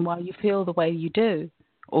reason why you feel the way you do,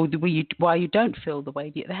 or why you don't feel the way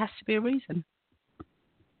you do. There has to be a reason.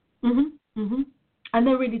 And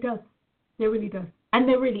there really does. There really does. And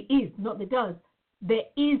there really is. Not there does. There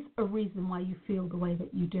is a reason why you feel the way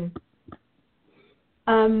that you do.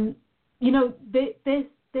 You know, there's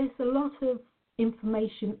a lot of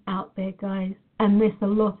information out there, guys, and there's a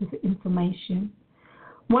lot of information.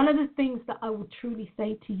 One of the things that I will truly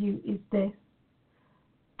say to you is this: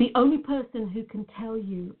 the only person who can tell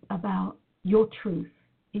you about your truth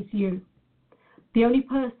is you. The only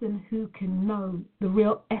person who can know the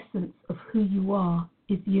real essence of who you are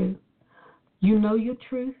is you. You know your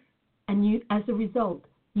truth, and you, as a result,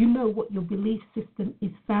 you know what your belief system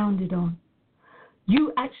is founded on.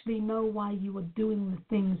 You actually know why you are doing the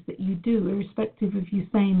things that you do, irrespective of you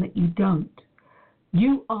saying that you don't.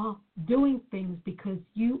 You are doing things because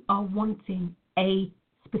you are wanting a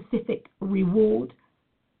specific reward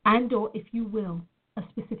and, or if you will, a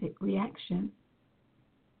specific reaction.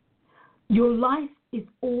 Your life is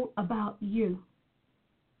all about you,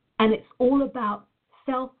 and it's all about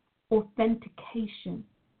self-authentication,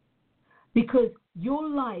 because your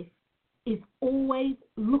life is always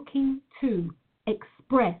looking to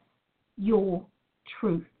express your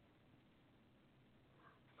truth.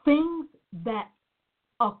 Things that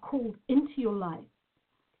are called into your life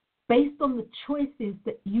based on the choices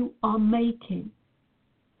that you are making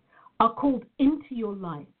are called into your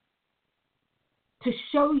life to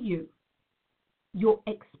show you your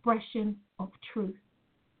expression of truth.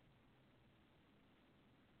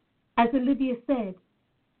 As Olivia said,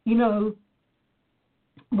 you know,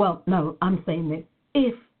 well, no, I'm saying this.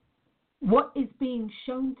 If what is being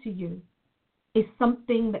shown to you is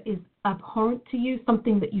something that is abhorrent to you,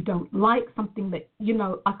 something that you don't like, something that, you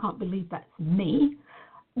know, I can't believe that's me,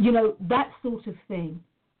 you know, that sort of thing,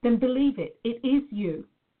 then believe it. It is you.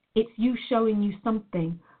 It's you showing you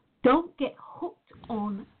something. Don't get hooked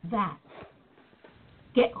on that.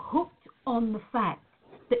 Get hooked on the fact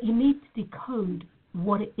that you need to decode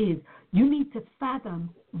what it is. You need to fathom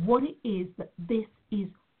what it is that this is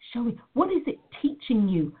showing. What is it teaching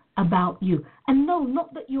you about you? And no,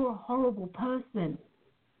 not that you're a horrible person.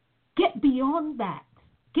 Get beyond that.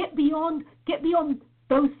 Get beyond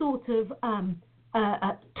those sort of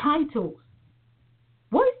titles.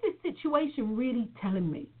 What is this situation really telling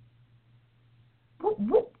me?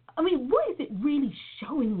 What is it really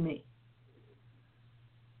showing me?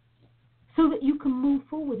 So that you can move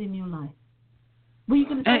forward in your life. Were you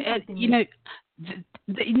going to say something?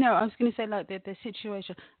 I was going to say like the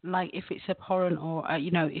situation, like if it's abhorrent or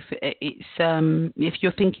if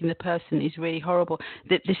you're thinking the person is really horrible,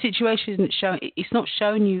 the situation isn't showing. It's not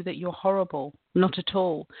showing you that you're horrible, not at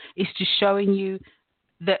all. It's just showing you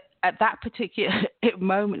that at that particular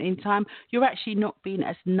moment in time, you're actually not being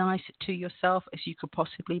as nice to yourself as you could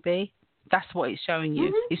possibly be. That's what it's showing you.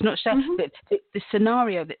 Mm-hmm. It's not showing that the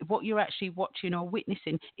scenario, that what you're actually watching or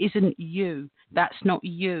witnessing isn't you. That's not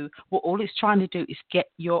you. What all it's trying to do is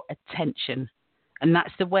get your attention. And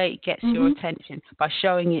that's the way it gets your attention, by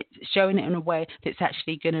showing it in a way that's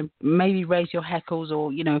actually going to maybe raise your hackles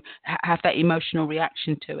or, have that emotional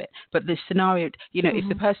reaction to it. But the scenario, if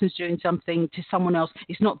the person's doing something to someone else,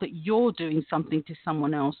 it's not that you're doing something to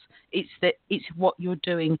someone else. It's that it's what you're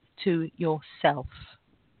doing to yourself.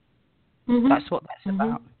 That's what that's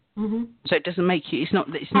about. So it doesn't make you. It's not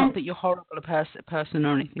that you're horrible a person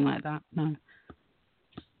or anything like that. No.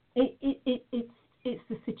 It's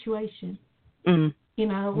the situation. When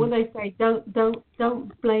they say don't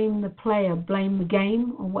blame the player, blame the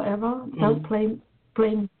game or whatever. Don't blame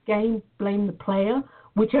the game, blame the player,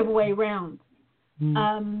 whichever way around.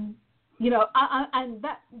 And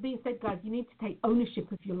that being said, guys, you need to take ownership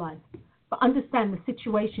of your life, but understand the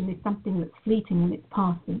situation is something that's fleeting and it's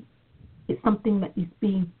passing. It's something that is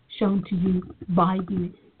being shown to you, by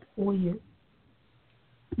you, for you.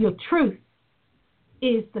 Your truth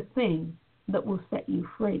is the thing that will set you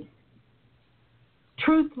free.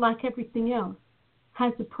 Truth, like everything else,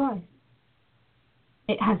 has a price.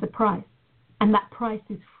 It has a price. And that price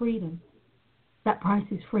is freedom. That price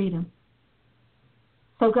is freedom.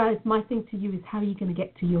 So, guys, my thing to you is, how are you going to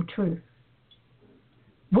get to your truth?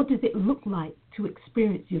 What does it look like to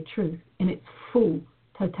experience your truth in its full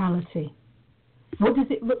totality? What does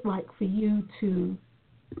it look like for you to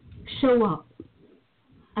show up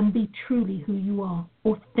and be truly who you are,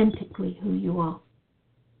 authentically who you are?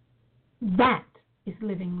 That is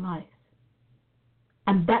living life.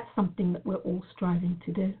 And that's something that we're all striving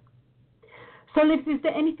to do. So, Liz, is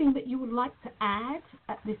there anything that you would like to add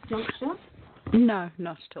at this juncture? No,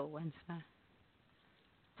 not at all, Wednesday.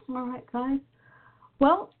 All right, guys.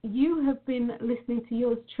 Well, you have been listening to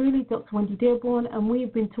yours truly, Dr. Wendy Dearborn, and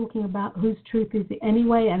we've been talking about whose truth is it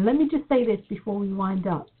anyway. And let me just say this before we wind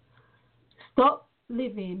up. Stop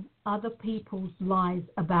living other people's lies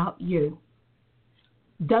about you.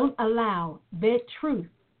 Don't allow their truth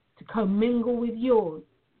to commingle with yours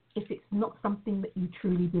if it's not something that you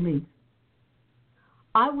truly believe.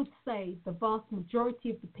 I would say the vast majority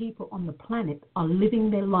of the people on the planet are living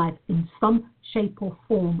their life in some shape or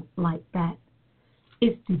form like that.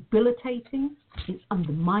 It's debilitating, it's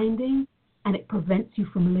undermining, and it prevents you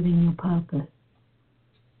from living your purpose.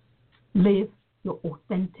 Live your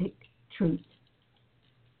authentic truth.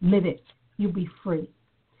 Live it. You'll be free.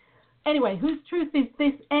 Anyway, whose truth is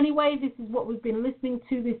this anyway? This is what we've been listening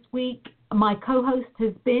to this week. My co-host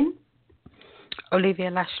has been Olivia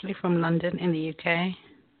Lashley from London in the UK.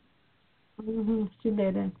 She's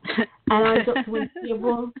there then. And I'm Dr. Wendy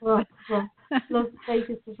Dearborn from Las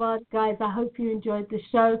Vegas, Nevada. Guys, I hope you enjoyed the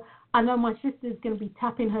show. I know my sister's going to be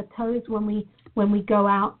tapping her toes when we go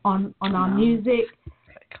out on our music.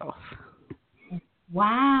 Cough.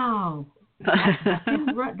 Wow.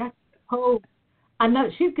 That's cold. I know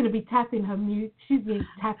she's going to be tapping her mute. She's going to be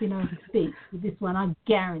tapping her feet with this one. I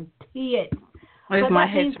guarantee it. With my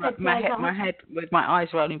head, with my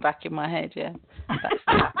eyes rolling back in my head. Yeah.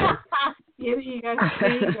 There you go.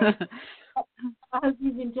 I hope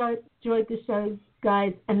you've enjoyed the show,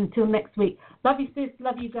 guys. And until next week, love you, sis.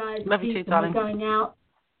 Love you, guys. Love you too, darling. We're going out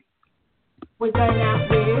with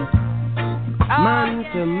man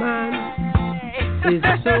to man is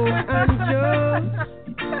so unjust.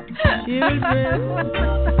 Children,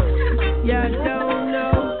 you don't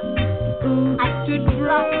know who to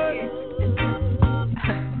trust.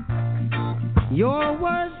 Your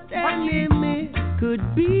worst enemy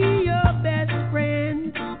could be